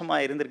இவ்வளோ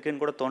மோசமாக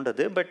இருந்திருக்குன்னு கூட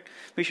தோன்றுது. But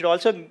we should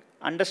also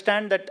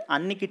understand that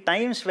அன்றைக்கி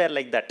டைம்ஸ் வேர்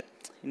லைக் தட்.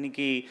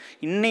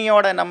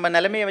 இன்னையோட நம்ம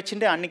நிலைமையை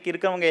வச்சுட்டு அன்றைக்கி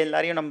இருக்கிறவங்க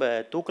எல்லாரையும் நம்ம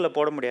தூக்கில்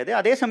போட முடியாது.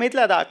 அதே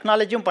சமயத்தில் அதை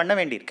அக்னாலஜும் பண்ண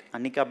வேண்டியிருக்கு.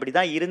 அன்றைக்கி அப்படி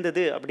தான்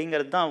இருந்தது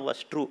அப்படிங்கிறது தான்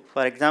வாஸ் ட்ரூ.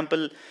 ஃபார்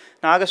எக்ஸாம்பிள்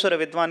நாகஸ்வர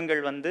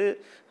வித்வான்கள் வந்து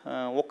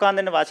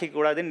உட்காந்துன்னு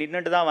வாசிக்கக்கூடாது,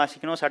 நின்றுட்டு தான்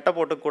வாசிக்கணும், சட்டை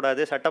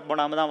போட்டுக்கூடாது, சட்டை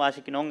போடாமல் தான்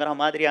வாசிக்கணுங்கிற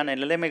மாதிரியான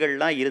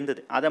நிலைமைகள்லாம்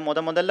இருந்தது. அதை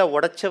முதல்ல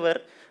உடைச்சவர்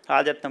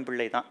ராஜரத்னம்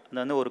பிள்ளை தான். அது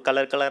வந்து ஒரு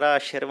கலராக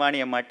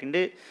ஷெர்வானியை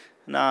மாட்டிண்டு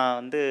நான்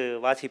வந்து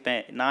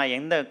வாசிப்பேன், நான்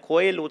எந்த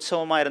கோயில்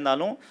உற்சவமாக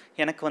இருந்தாலும்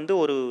எனக்கு வந்து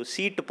ஒரு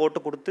சீட்டு போட்டு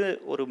கொடுத்து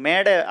ஒரு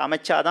மேடை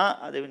அமைச்சாதான்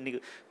அது.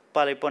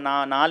 இப்போ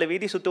நான் 4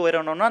 வீதி சுற்று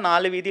வரணும்னா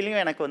 4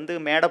 வீதியிலையும் எனக்கு வந்து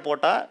மேடை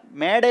போட்டால்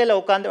மேடையில்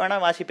உட்காந்து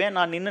வேணால் வாசிப்பேன்,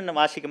 நான்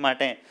நின்று வாசிக்க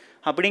மாட்டேன்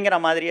அப்படிங்கிற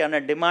மாதிரியான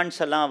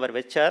டிமாண்ட்ஸ் எல்லாம் அவர்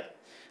வச்சார்.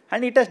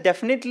 And it has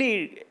definitely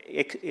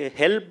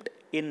helped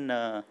in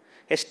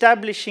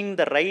establishing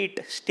the right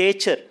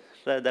stature,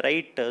 the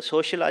right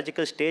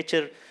sociological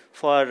stature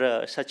for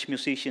such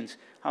musicians.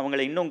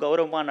 அவங்களை இன்னும்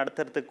கௌரவமாக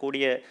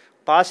நடத்துறதுக்கூடிய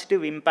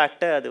பாசிட்டிவ்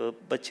இம்பேக்டை அது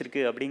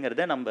வச்சிருக்கு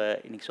அப்படிங்கிறத நம்ம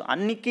இன்றைக்கி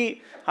அன்றைக்கி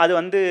அது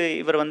வந்து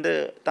இவர் வந்து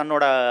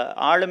தன்னோட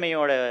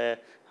ஆளுமையோட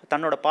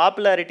தன்னோட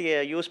பாப்புலாரிட்டியை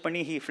யூஸ்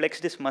பண்ணி ஹி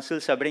ஃப்ளெக்ஸ்ட் ஹிஸ்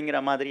மசில்ஸ் அப்படிங்கிற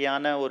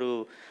மாதிரியான ஒரு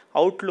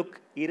அவுட்லுக்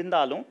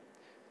இருந்தாலும்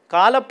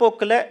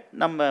காலப்போக்கில்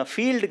நம்ம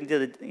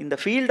இந்த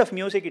field of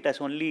music it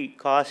has only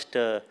cost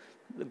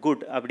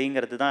good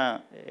அப்படிங்கிறது தான்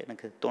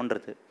எனக்கு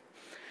தோன்றுறது.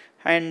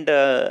 அண்ட்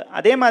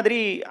அதே மாதிரி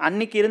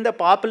அன்றைக்கி இருந்த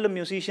பாப்புலர்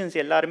மியூசிஷியன்ஸ்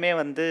எல்லாருமே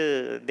வந்து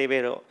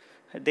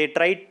they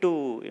tried to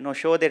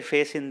show their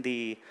face in the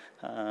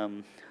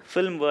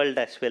film world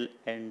as well.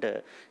 And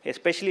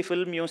especially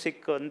film music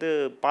வந்து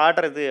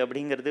பாடுறது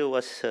அப்படிங்கிறது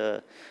வாஸ்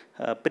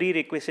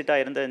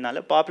ப்ரீரெக்விசிட்டாக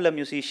இருந்ததுனால popular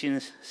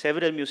musicians,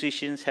 several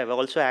musicians have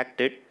also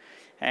acted.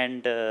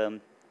 And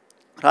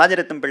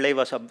Rajaratnam பிள்ளை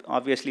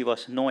obviously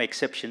was no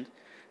exception.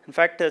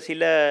 In fact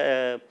சில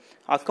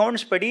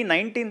accounts படி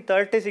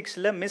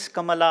 1936 miss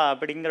Kamala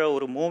அப்படிங்கிற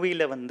ஒரு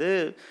மூவியில் வந்து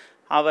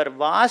அவர்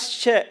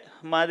வாசித்த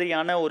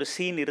மாதிரியான ஒரு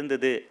சீன்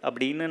இருந்தது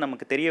அப்படின்னு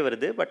நமக்கு தெரிய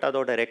வருது. பட்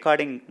அதோட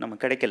ரெக்கார்டிங்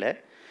நமக்கு கிடைக்கல.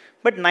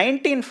 பட்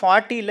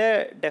 1940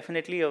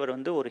 டெஃபினெட்லி அவர்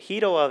வந்து ஒரு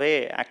ஹீரோவாகவே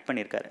ஆக்ட்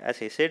பண்ணியிருக்கார்.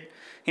 As I set,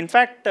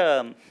 in fact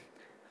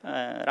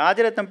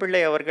Rajaratnam பிள்ளை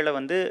அவர்களை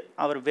வந்து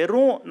அவர்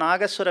வெறும்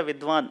நாகஸ்வர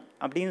வித்வான்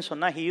அப்படின்னு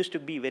சொன்னால் he use to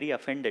be very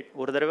offended.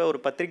 ஒரு தடவை ஒரு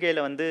பத்திரிகையில்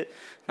வந்து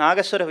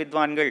நாகஸ்வர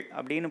வித்வான்கள்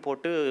அப்படின்னு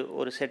போட்டு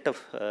ஒரு செட்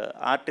ஆஃப்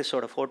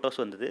ஆர்டிஸ்டோட ஃபோட்டோஸ்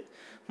வந்தது.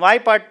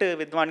 வாய்ப்பாட்டு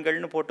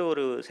வித்வான்கள்னு போட்டு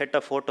ஒரு செட்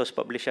ஆஃப் ஃபோட்டோஸ்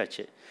பப்ளிஷ்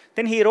ஆச்சு.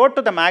 தென் he wrote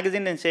to the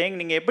magazine and saying,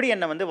 நீங்கள் எப்படி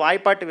என்னை வந்து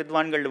வாய்ப்பாட்டு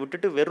வித்வான்கள்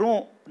விட்டுட்டு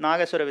வெறும்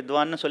நாகஸ்வர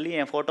வித்வான்னு சொல்லி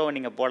என் ஃபோட்டோவை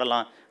நீங்கள்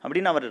போடலாம்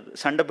அப்படின்னு அவர்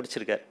சண்டை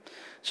பிடிச்சிருக்கார்.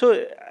 ஸோ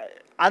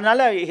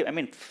அதனால் ஐ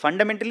மீன்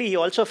fundamentally he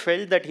also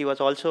felt that he was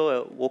also a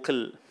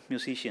vocal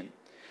musician.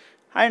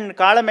 And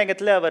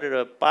காலமேகத்தில் அவர்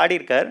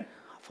பாடியிருக்கார்.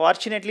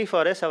 ஃபார்ச்சுனேட்லி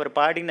ஃபார் அஸ் அவர்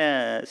பாடின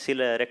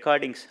சில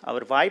ரெக்கார்டிங்ஸ்,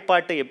 அவர்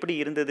வாய்ப்பாட்டு எப்படி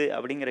இருந்தது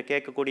அப்படிங்கிற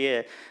கேட்கக்கூடிய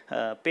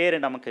பேர்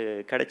நமக்கு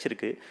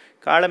கிடச்சிருக்கு.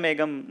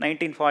 காலமேகம்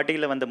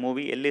 1940 வந்த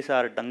மூவி,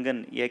 எல்லிசார்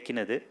டங்கன்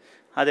இயக்கினது.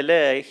 அதில்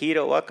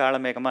ஹீரோவாக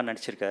காலமேகமாக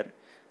நடிச்சிருக்கார்.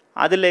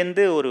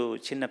 அதுலேருந்து ஒரு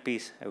சின்ன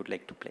piece I would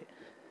like to play.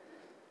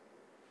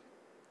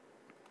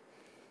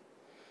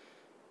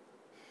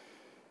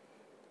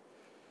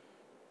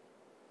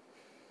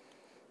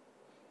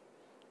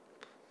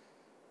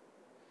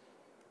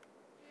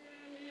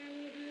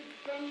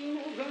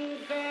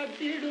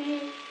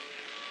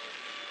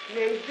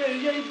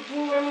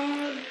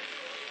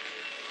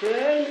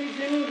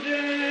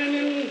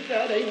 பேணுகின்றேனின்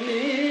தலை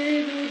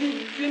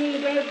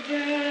மீதுதிக்கின்ற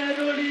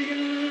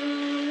பேரொழியில்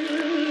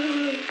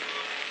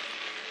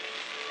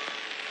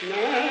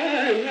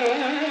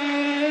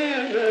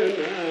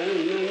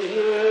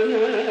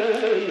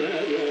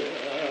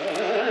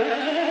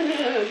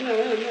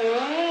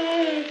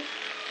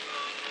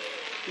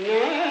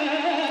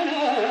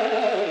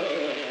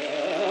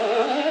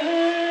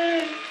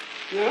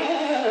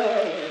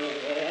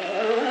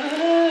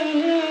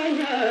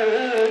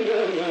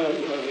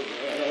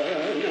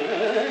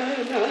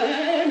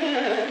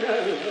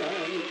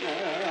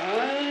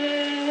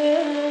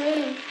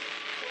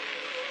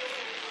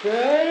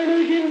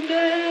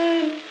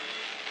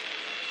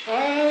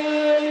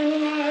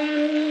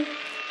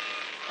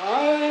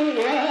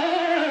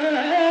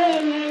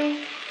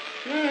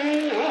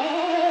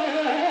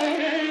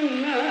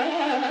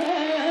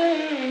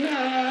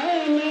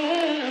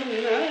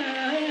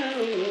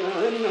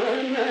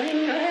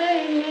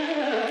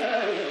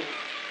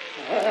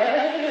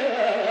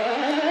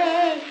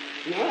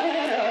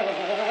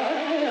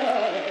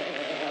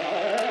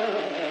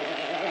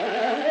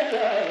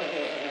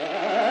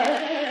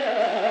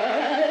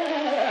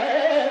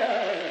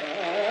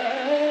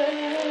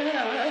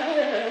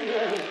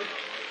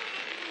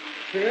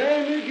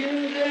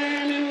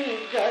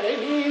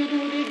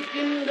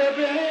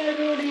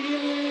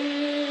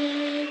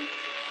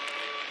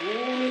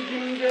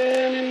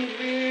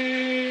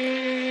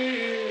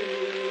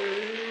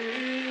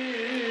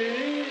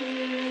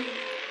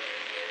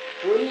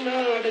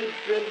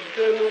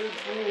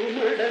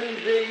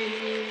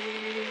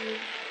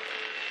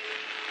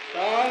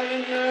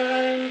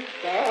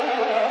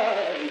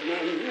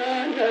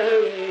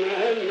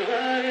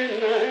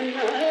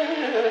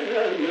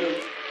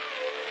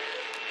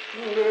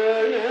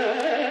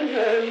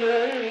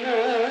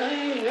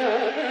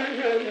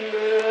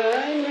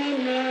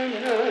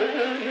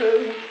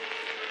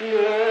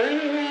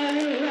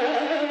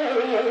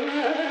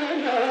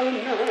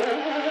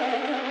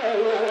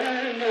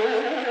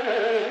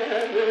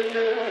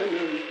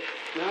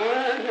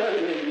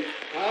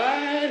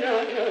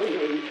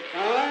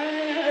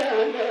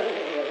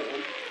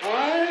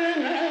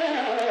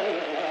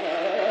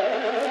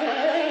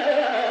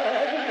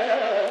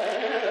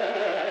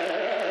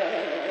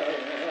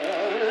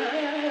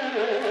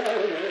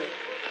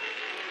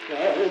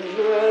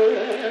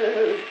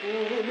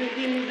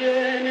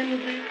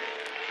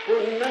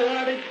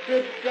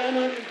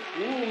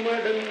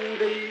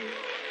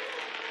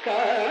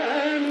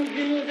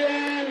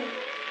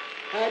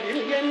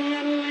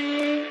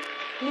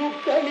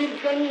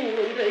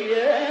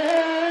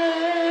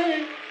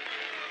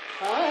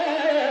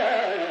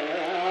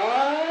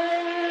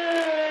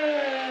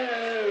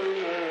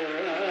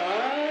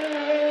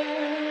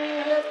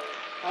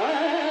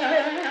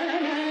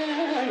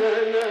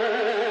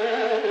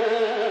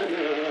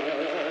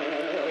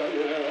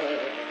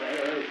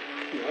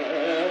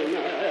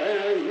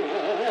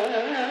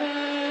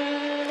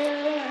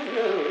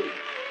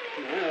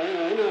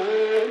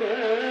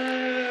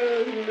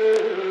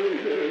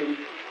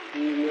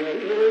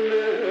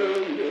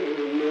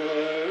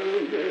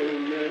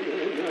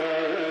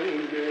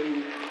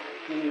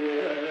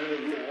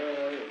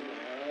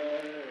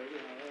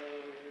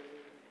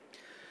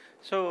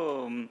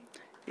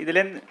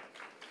இதுலேருந்து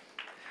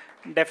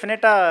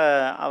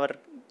டெஃபினட்டாக அவர்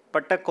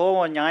பட்ட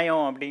கோவம்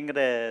நியாயம்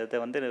அப்படிங்கிறத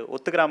வந்து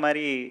ஒத்துக்கிற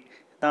மாதிரி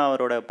தான்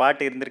அவரோட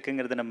பாட்டு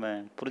இருந்திருக்குங்கிறத நம்ம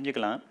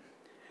புரிஞ்சுக்கலாம்.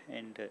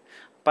 அண்டு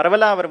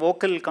பரவலாக அவர்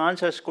வோக்கல்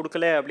கான்சர்ட்ஸ்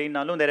கொடுக்கல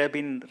அப்படின்னாலும் there have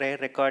been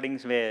rare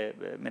recordings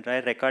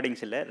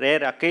இல்லை,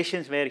 rare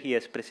occasions where he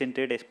has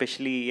presented,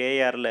 especially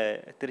ஏஆரில்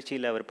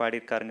திருச்சியில் அவர்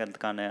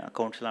பாடியிருக்காருங்கிறதுக்கான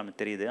அக்கௌண்ட்ஸ்லாம்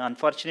நமக்கு தெரியுது.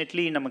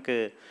 அன்ஃபார்ச்சுனேட்லி நமக்கு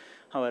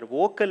அவர்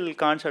வோக்கல்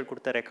கான்சர்ட்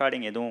கொடுத்த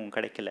ரெக்கார்டிங் எதுவும்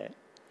கிடைக்கல.